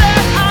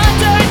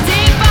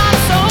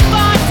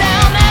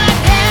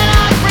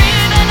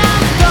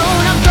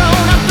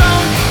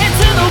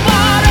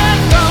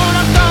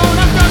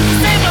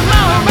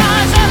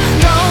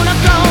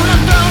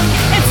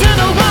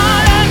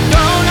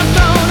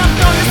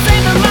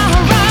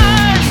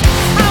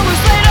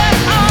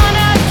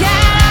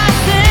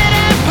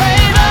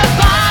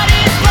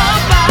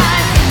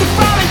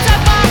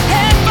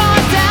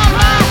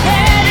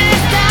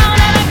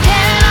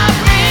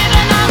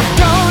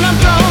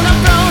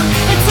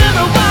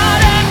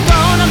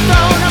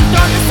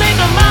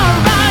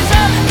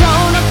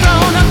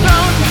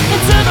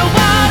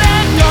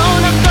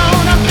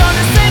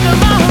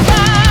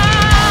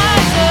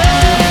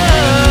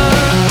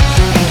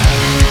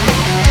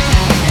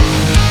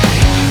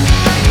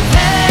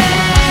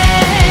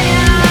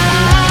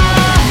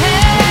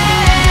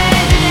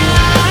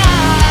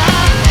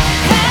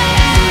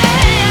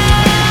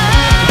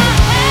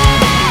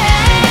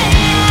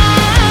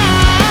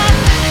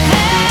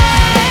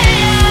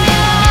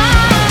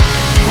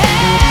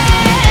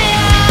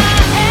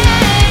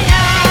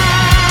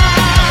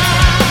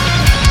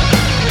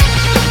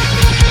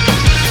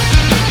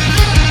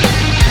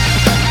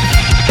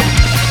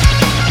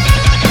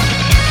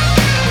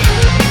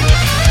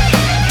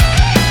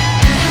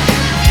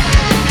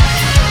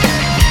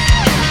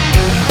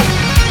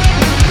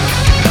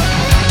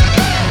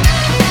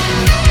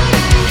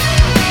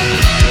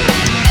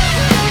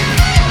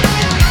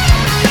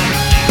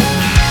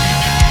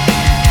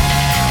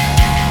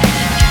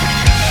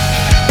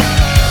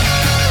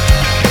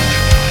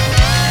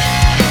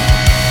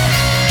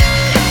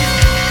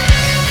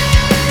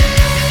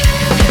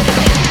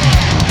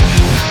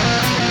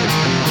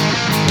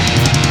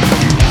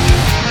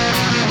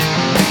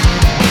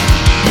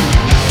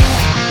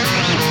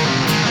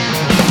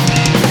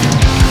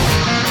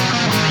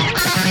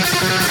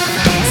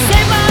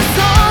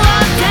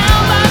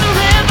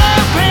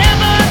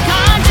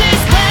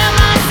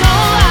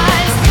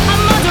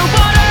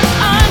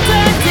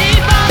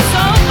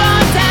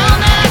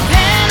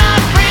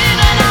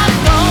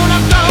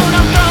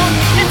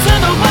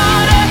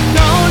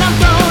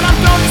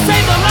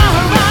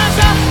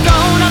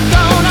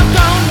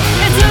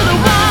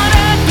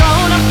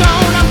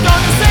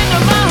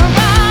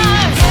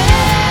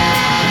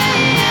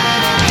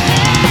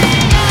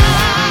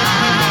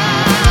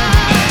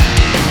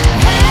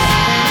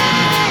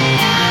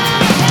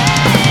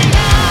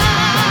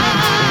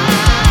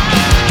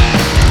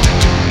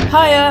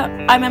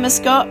I'm Emma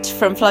Scott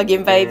from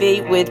Plug-in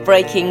Baby with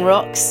Breaking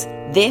Rocks.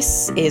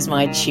 This is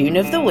my tune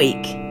of the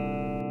week.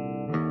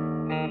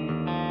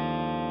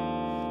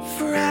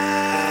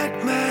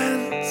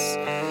 Fragments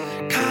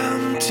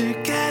come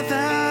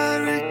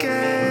together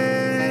again.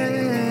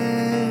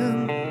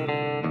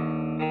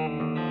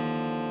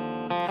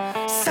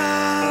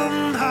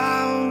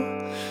 Somehow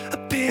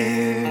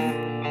appear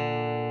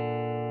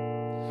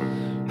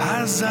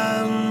as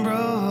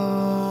unbroken.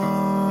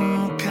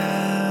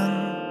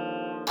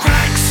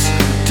 Cracks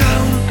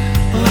don't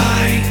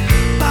lie,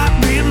 but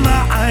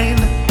remind.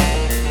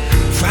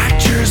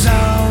 Fractures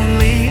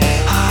only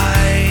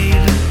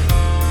hide.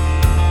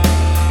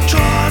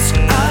 Draws a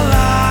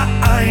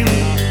line,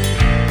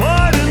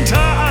 point in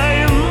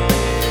time.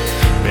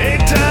 Big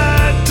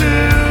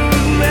tattooed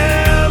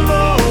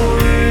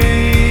memory.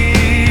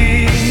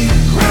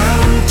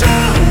 Ground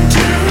down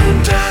to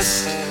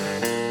dust.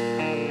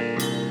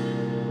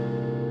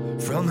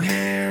 From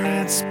here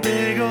it's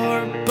big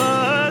or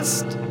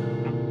bust.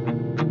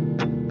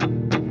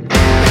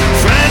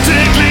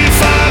 Frantically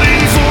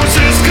fighting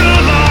forces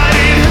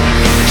collide.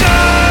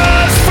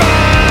 Just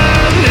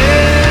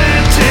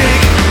frantic.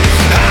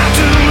 Have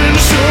to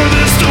ensure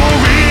the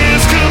story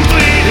is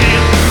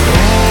completed.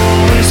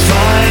 Always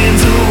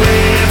finds a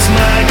way, it's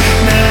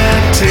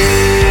magnetic.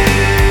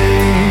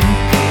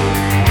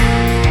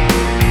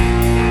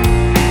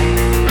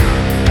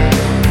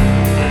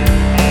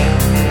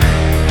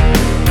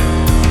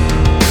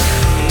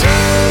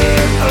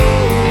 Turn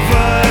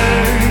over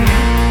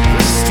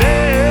the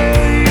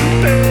stage.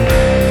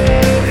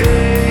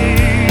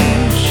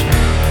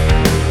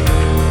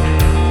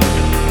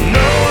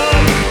 No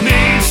one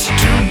needs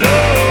to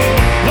know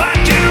what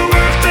you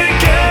were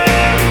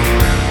thinking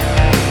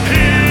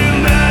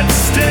in that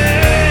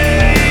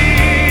state.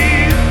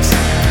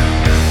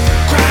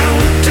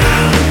 Ground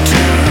down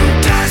to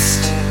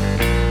dust.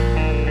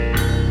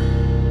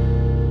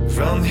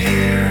 From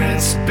here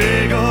it's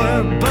big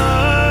or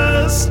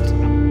bust.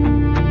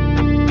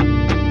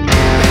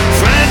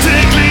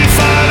 Frantically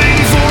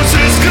fighting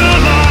forces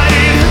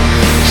collide.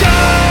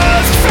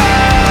 Just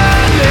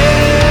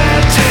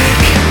frantic.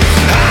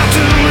 Have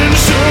to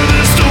ensure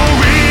the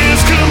story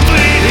is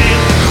completed.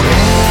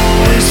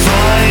 Always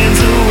finds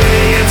a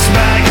way, it's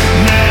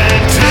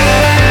magnetic.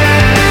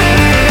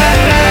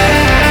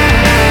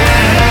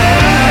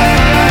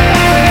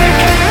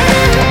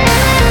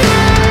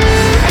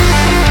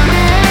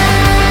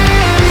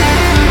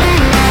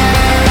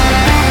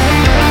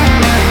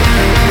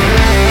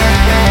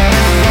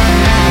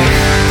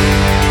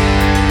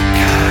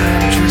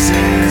 Can't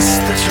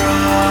resist the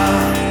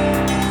draw.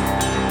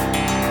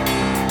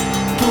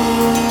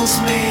 Pulls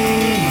me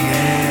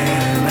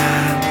in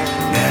and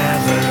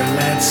never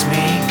lets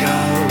me go.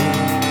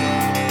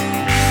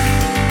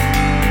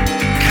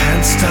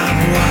 Can't stop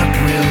what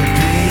will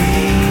be.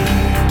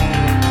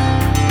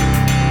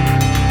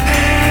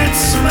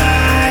 It's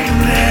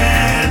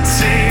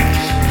magnetic.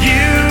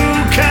 You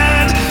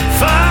can't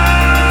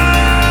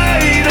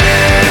fight it.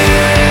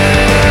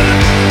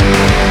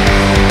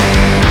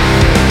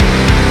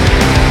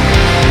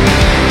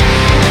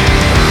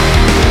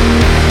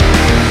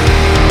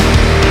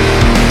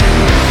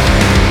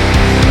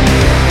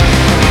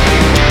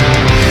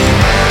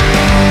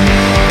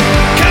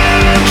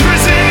 Can't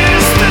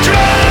resist the draw.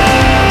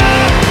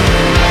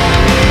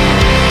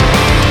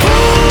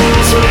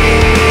 Pulls me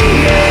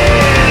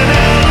in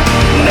and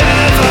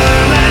never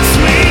lets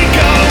me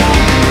go.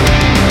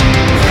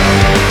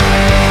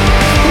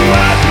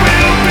 What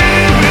will be,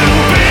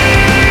 will be.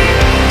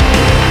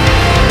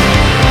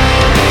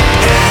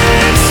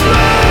 It's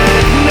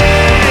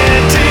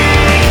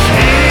magnetic.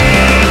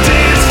 It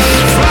is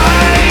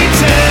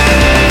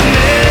frightening.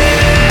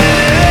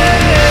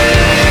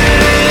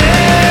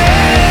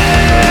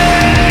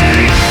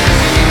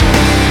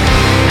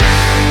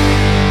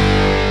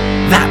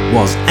 That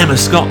was Emma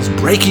Scott's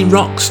Breaking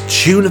Rocks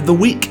tune of the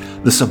week,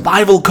 the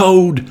survival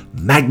code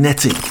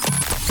Magnetic.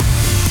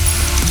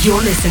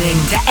 You're listening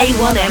to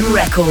A1M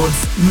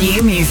Records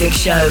New Music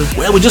Show.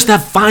 Well, we just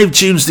have 5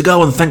 tunes to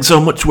go, and thanks so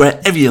much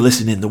wherever you're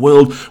listening in the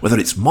world, whether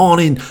it's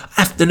morning,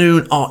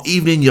 afternoon or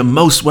evening, you're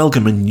most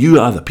welcome, and you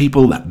are the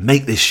people that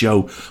make this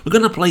show. We're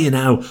going to play you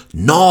now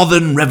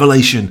Northern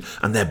Revelation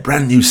and their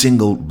brand new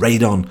single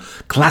Radon.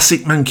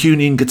 Classic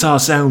Mancunian guitar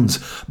sounds,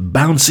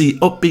 bouncy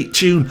upbeat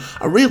tune,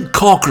 a real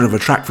corker of a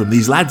track from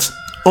these lads.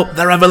 Up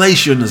their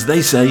revelation, as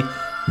they say.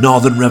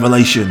 Northern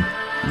Revelation,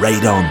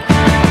 Radon.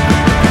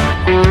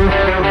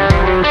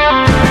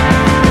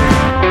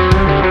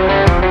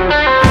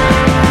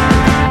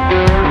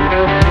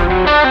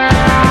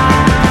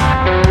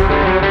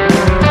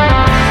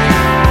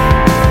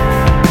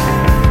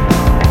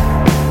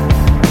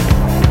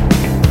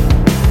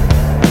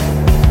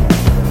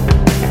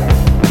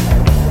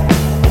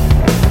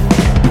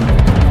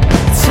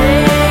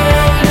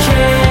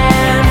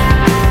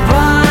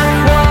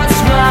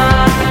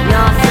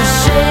 Not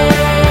forsaken,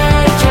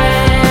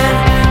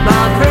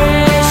 my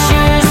precious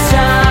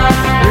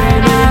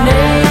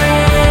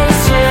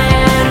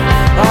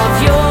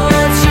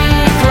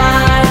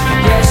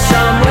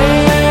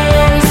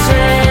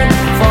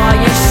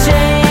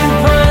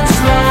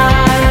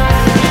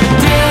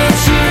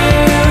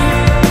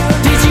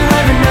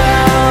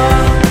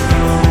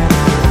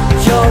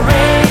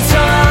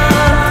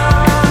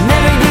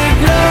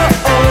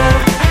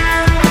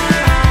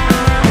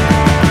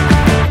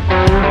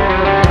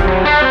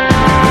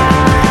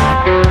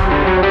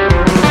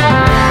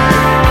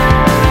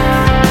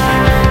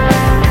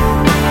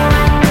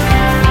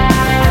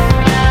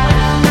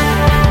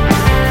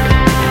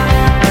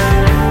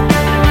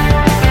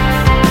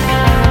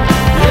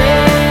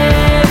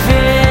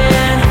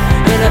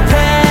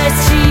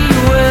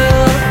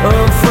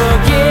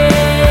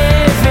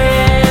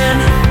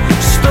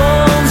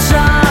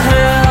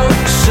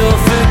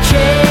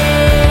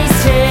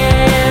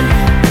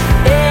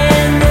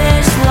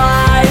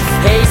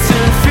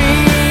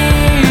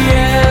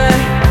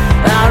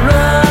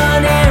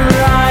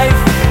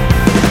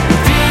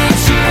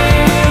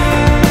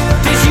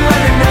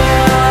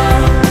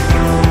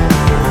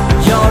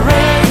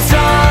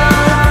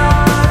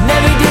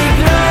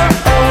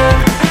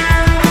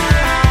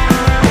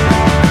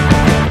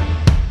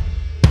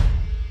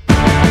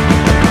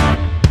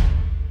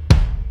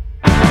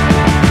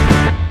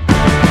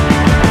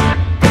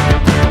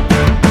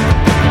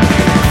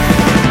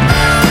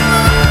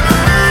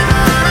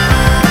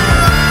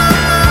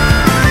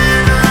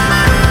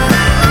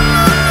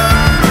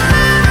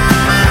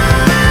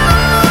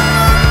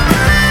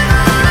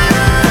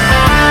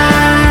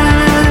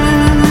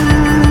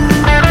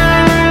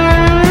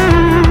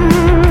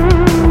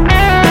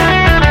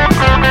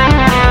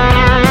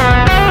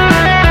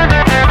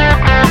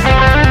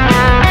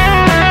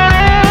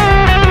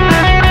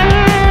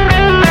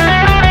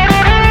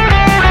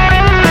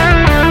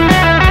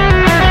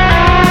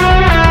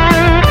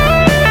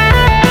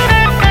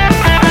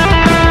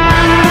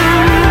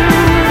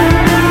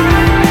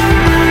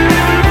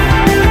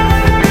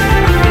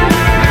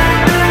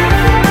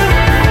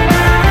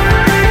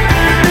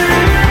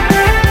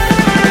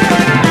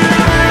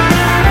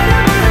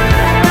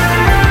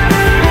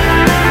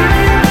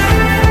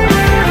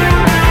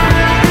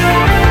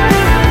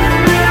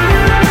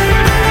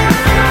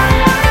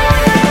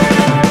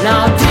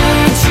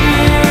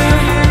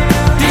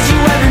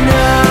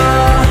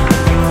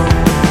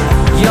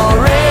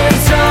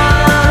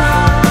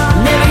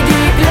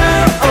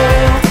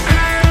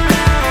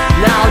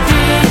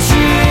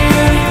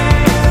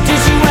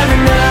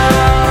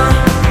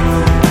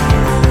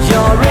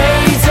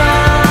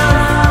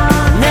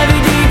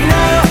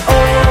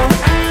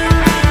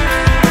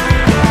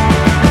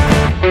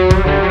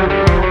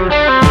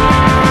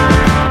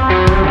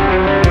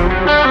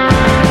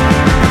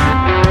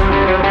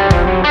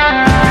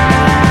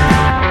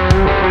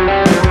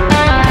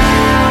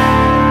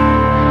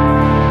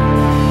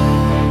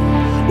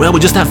Well, we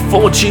just have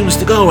 4 tunes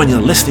to go and you're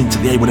listening to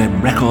the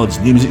A1M Records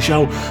New Music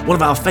Show, one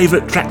of our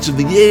favourite tracks of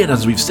the year, and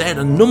as we've said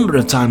a number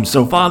of times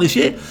so far this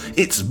year,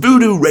 it's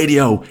Voodoo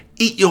Radio,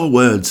 Eat Your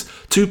Words,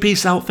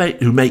 two-piece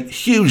outfit who make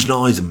huge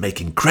noise and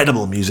make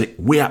incredible music.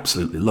 We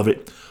absolutely love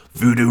it.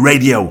 Voodoo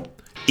Radio,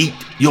 Eat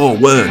Your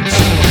Words.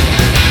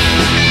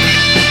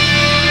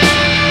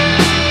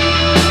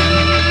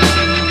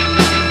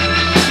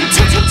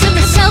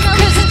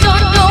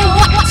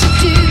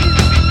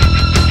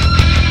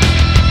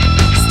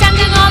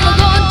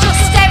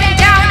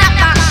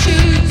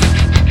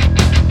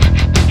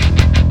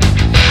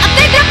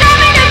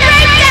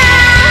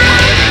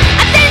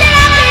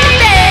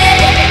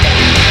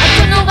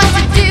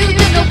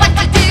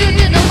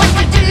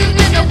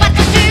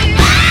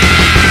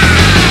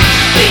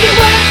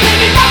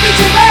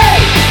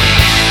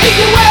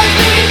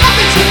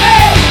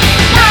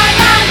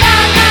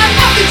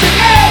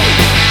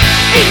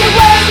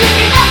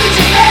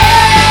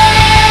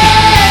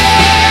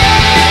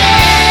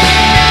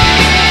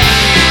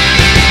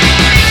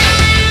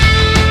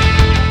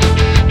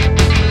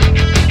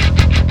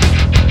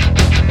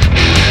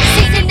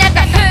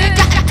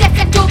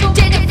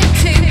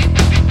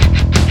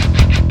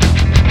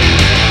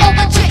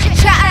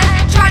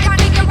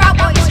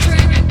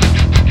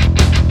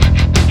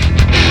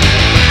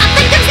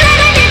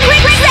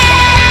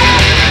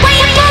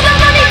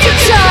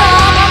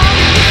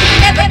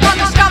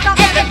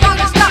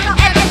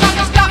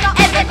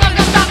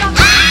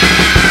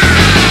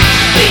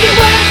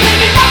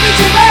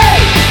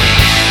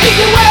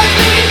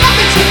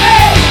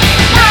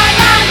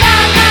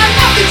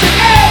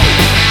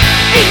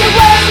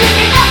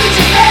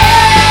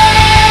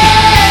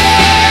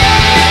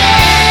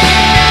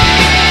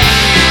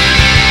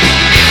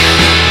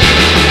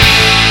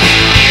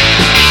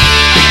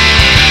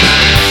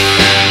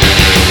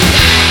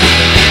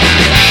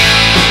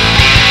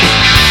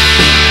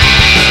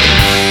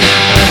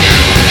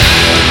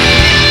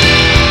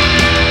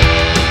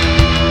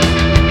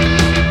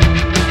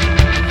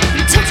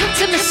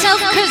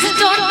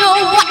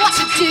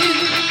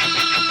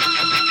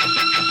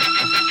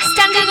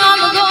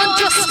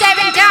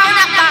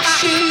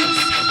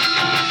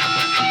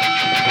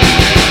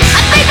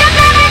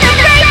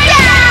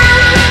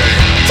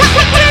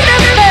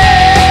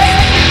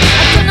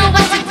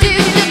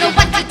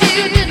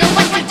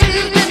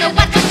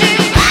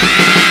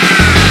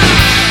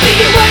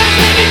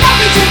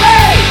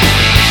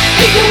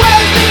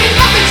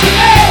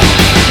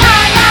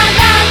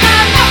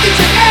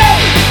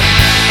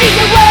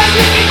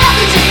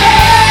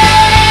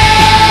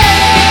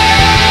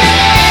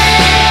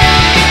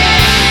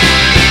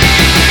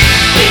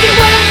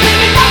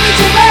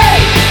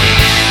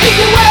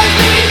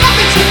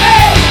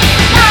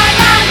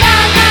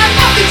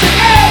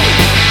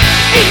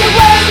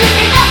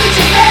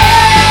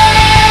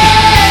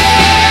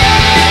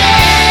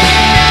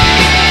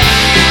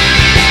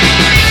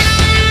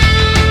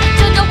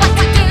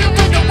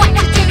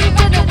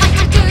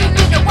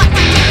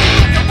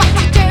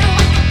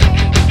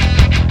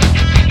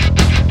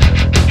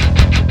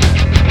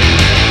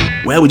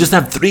 Well, we just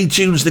have 3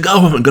 tunes to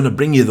go and I'm going to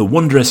bring you the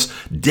wondrous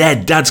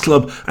Dead Dad's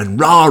Club and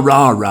Rah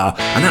Rah Rah,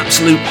 an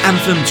absolute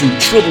anthem to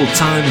troubled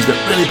times that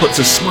really puts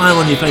a smile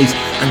on your face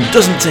and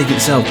doesn't take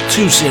itself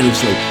too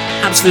seriously.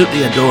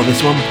 Absolutely adore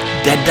this one.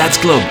 Dead Dad's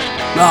Club,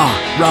 Rah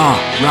Rah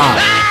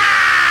Rah.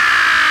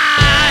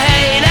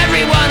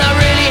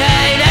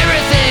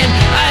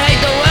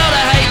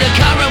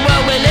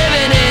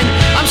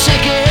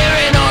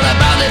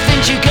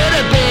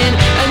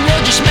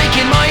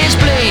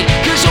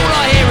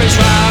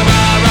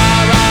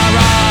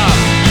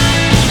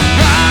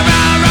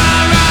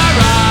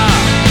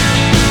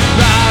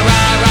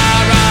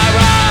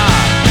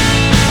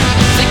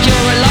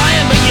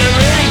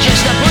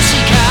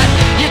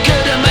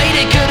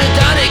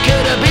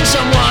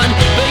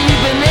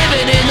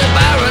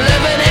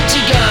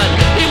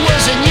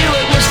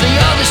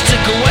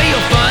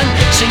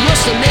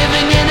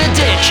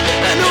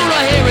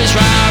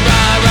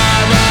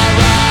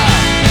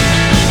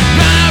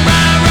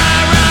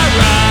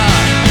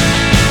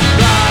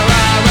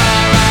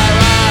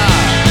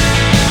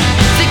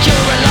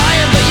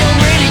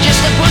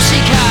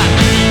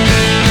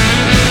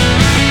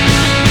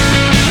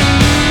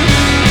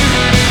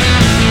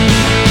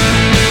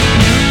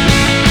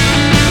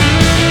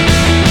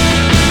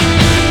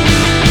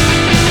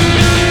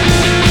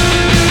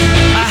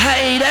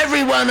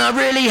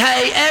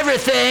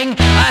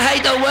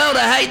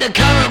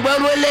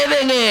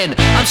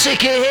 I'm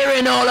sick of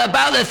hearing all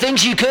about the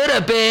things you could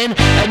have been,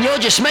 and you're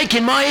just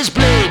making my ears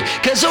bleed,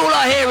 cause all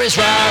I hear is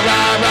rah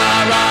rah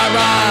rah rah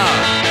rah.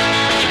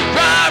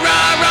 Rah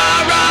rah rah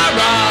rah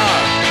rah.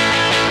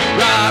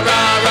 Rah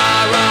rah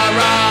rah rah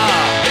rah.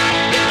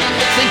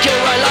 Think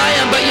you're a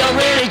lion but you're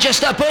really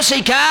just a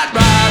pussycat.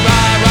 Rah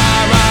rah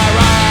rah rah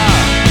rah.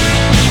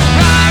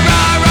 Rah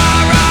rah rah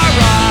rah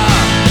rah.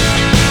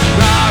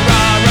 Rah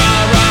rah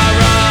rah rah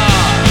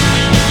rah.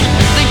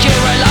 Think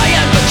you're a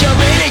lion but you're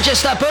really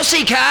just a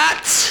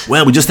pussycat.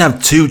 Well, we just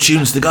have 2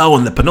 tunes to go,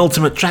 and the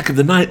penultimate track of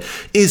the night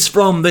is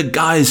from the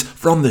guys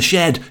from The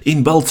Shed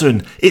in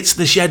Bolton. It's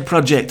The Shed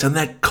Project and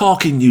their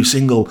corking new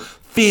single,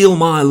 Feel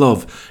My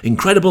Love.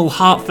 Incredible,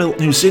 heartfelt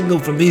new single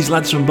from these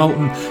lads from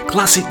Bolton.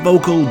 Classic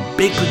vocal,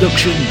 big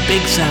production,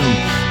 big sound,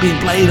 being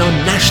played on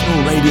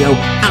national radio.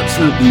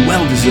 Absolutely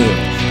well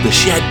deserved. The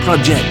Shed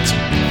Project,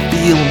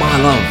 Feel My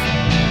Love.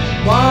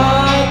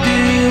 Why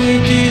do we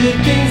do the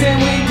things that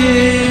we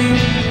do?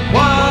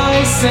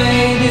 Why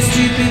say the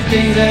stupid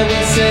things that we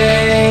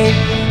say?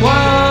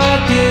 Why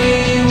do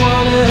you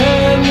wanna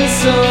hurt me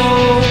so?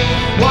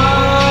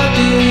 Why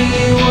do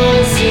you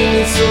wanna see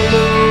me so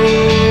low?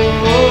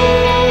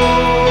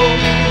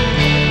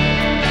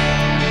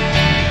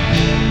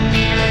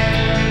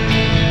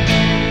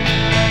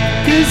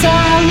 'Cause I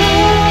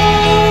love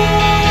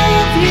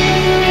you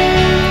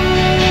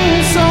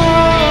so.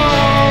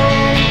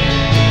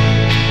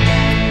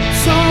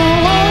 So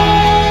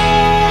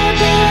why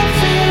do I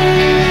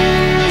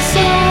feel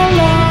so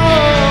low?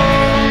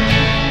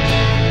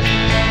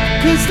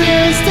 'Cause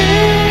there's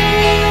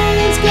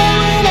things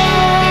going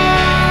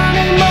on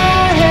in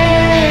my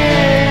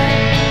head.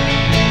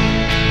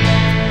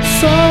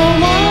 So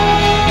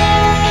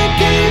why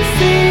can you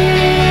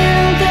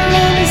feel the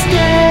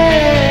understand?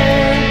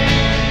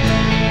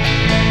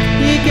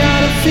 You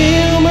gotta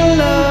feel my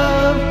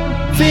love,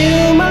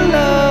 feel my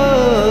love.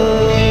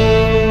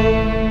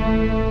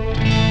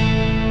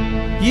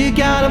 You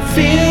gotta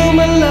feel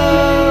my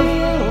love,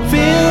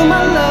 feel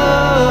my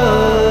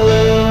love.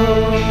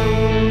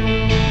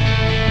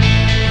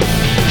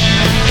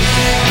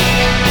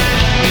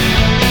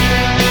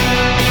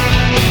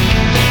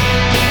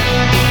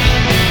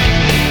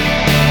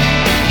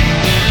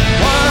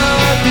 Why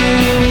do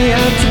we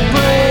have to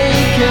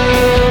break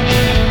up?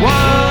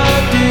 Why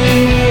do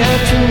we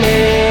have to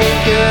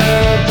make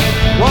up?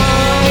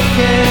 Why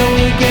can't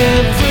we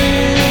get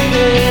through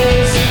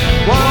this?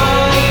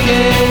 Why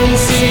can't we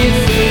see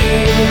through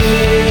it?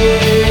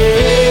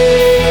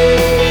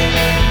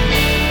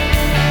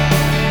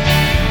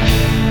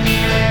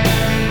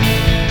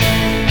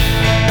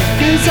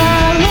 'Cause I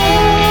love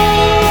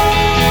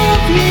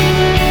you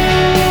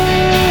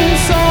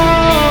so,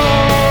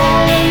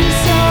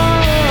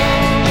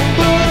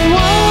 but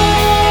why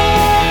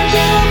do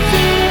I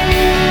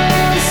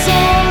feel so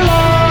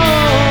low?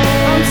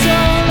 I'm so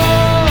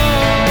low.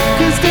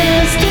 'Cause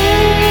there's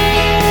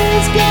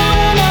things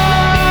going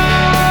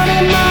on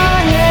in my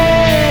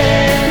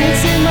head.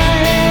 It's in my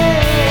head.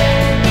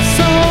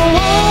 So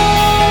why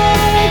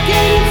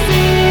can you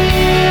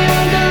feel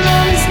the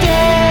love is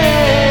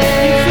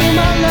dead? You feel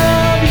my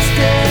love is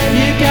dead.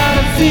 You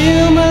gotta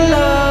feel my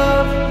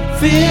love,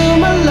 feel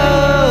my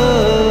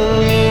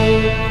love.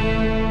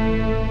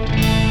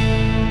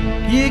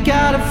 You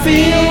gotta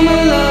feel my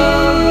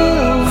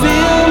love,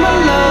 feel my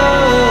love.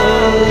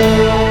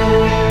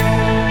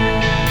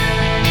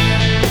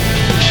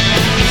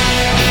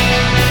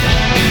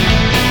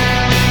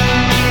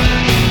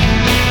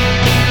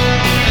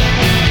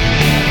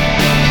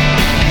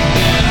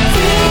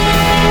 Feel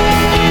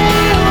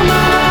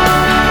my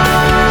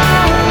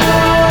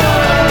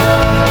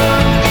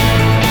love,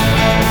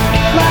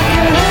 like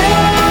a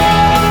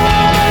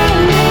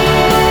hand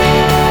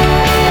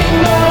in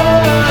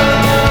love.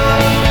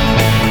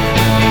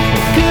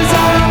 'Cause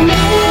I'm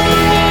missing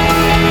it.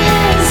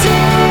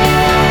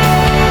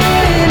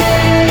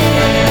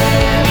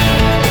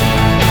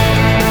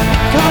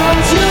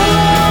 'Cause you're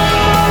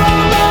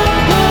my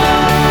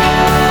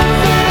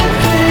perfect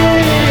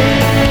fit.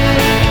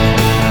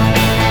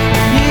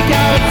 You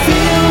gotta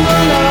feel my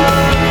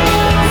love,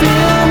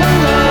 feel my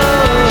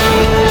love.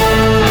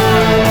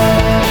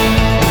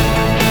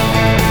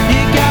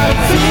 You gotta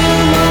feel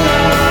my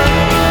love,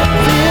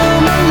 feel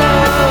my love.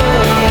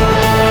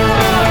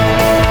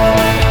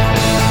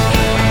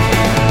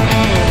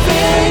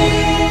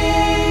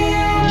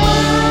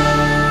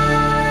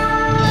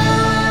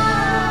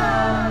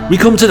 We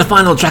come to the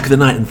final track of the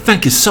night, and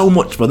thank you so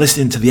much for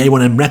listening to the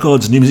A1M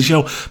Records New Music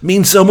Show.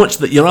 Means so much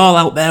that you're all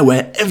out there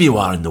wherever you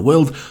are in the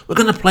world. We're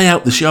going to play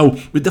out the show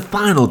with the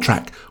final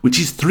track, which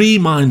is 3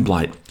 Mind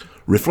Blight,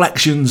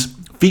 Reflections,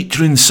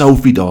 featuring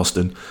Sophie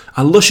Dorsten,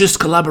 a luscious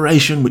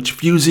collaboration which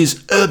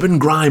fuses urban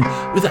grime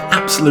with an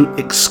absolute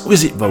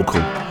exquisite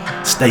vocal.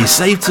 Stay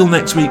safe till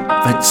next week.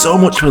 Thanks so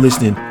much for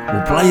listening.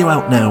 We'll play you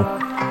out now.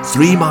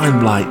 3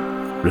 Mind Blight,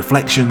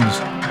 Reflections,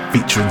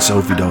 featuring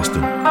Sophie Dorsten.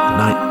 Good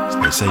night,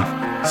 stay safe.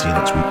 See you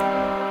next week.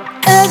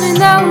 Every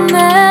now and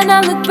then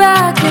I look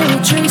back and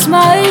retrace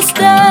my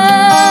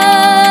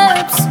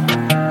steps.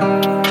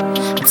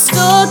 I'm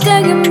stuck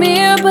in a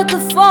mirror, but the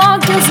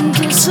fog doesn't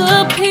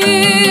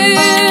disappear.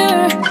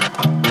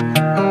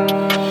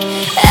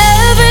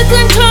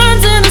 Everything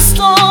turns into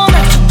stone.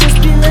 I should just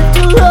be left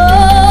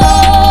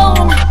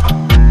alone.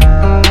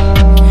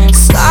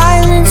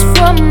 Silence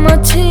from my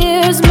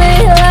tears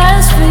may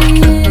last for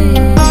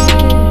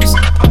years.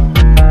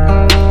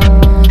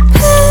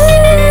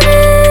 Pain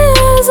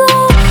is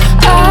all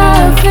I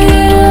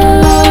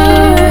feel.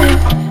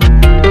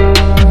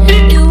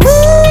 You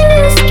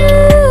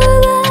whisper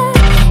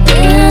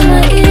that in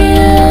my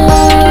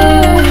ear.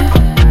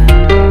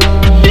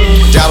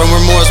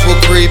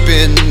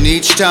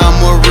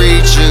 time we're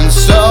reaching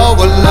so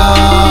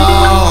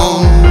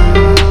alone.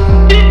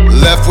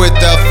 Left with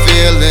the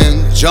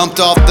feeling, jumped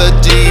off the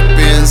deep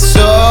end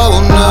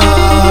so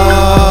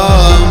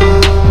numb.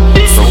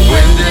 So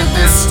when did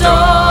this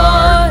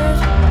start?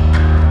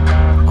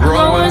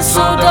 Growing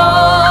so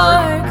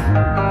dark.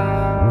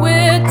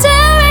 We're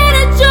tearing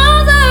each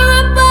other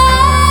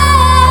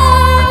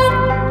apart.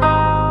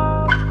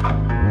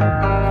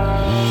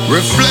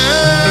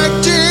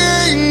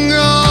 Reflecting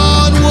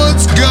on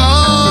what's gone.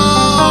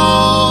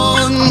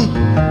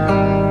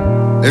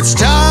 It's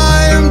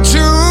time to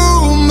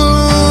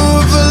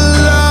move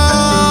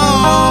along.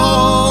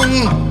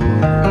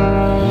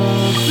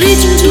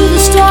 Reaching to the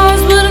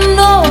stars, but I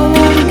know I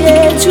won't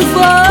get too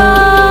far.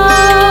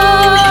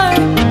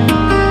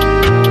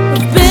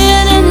 I've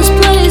been in this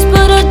place,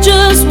 but I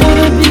just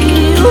wanna be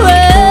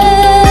erased.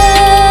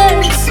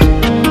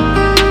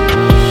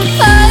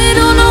 I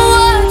don't know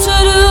what to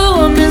do,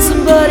 I'm in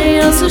somebody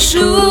else's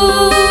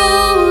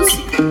shoes.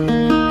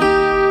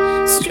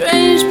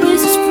 Strange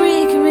places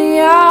freaking me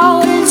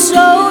out, and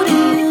so do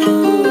you.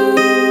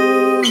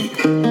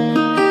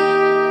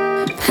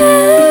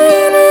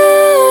 Pain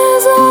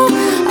is all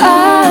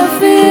I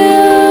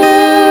feel.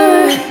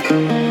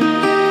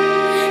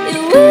 You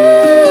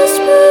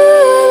whisper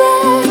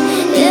that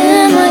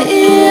in my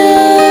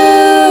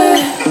ear.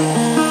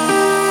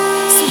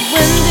 So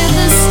when did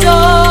this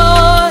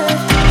start?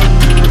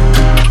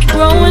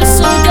 Growing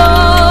so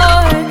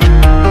dark.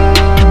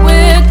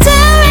 We're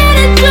tearing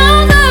each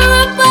other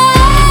apart.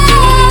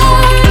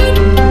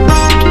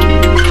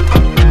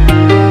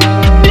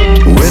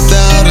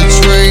 Without a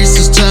trace,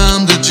 it's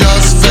time to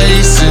just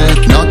face it.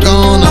 Not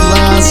gonna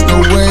last no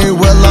way,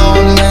 we'll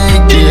all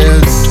make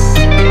it.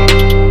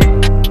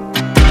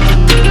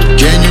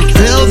 Can you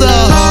feel the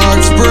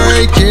hearts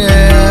breaking?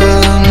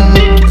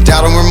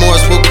 Doubt and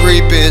remorse will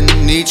creep in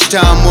each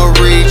time we're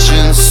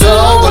reaching so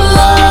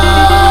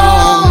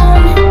alone.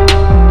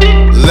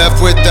 Left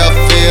with the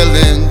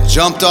feeling,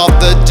 jumped off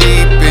the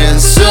deep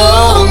end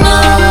so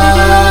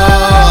numb.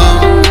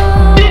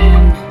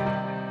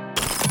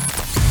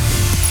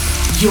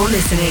 You're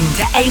listening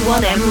to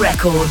A1M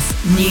Records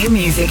New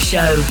Music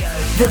Show.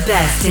 The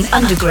best in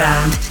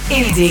underground,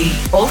 indie,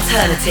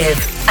 alternative,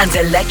 and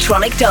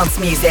electronic dance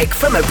music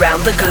from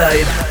around the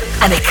globe.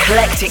 An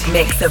eclectic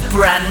mix of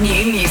brand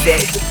new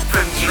music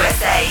from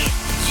USA,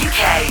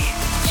 UK,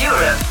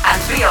 Europe,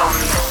 and beyond.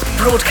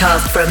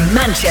 Broadcast from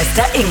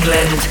Manchester,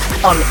 England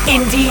on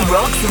Indie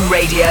Rocks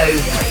Radio.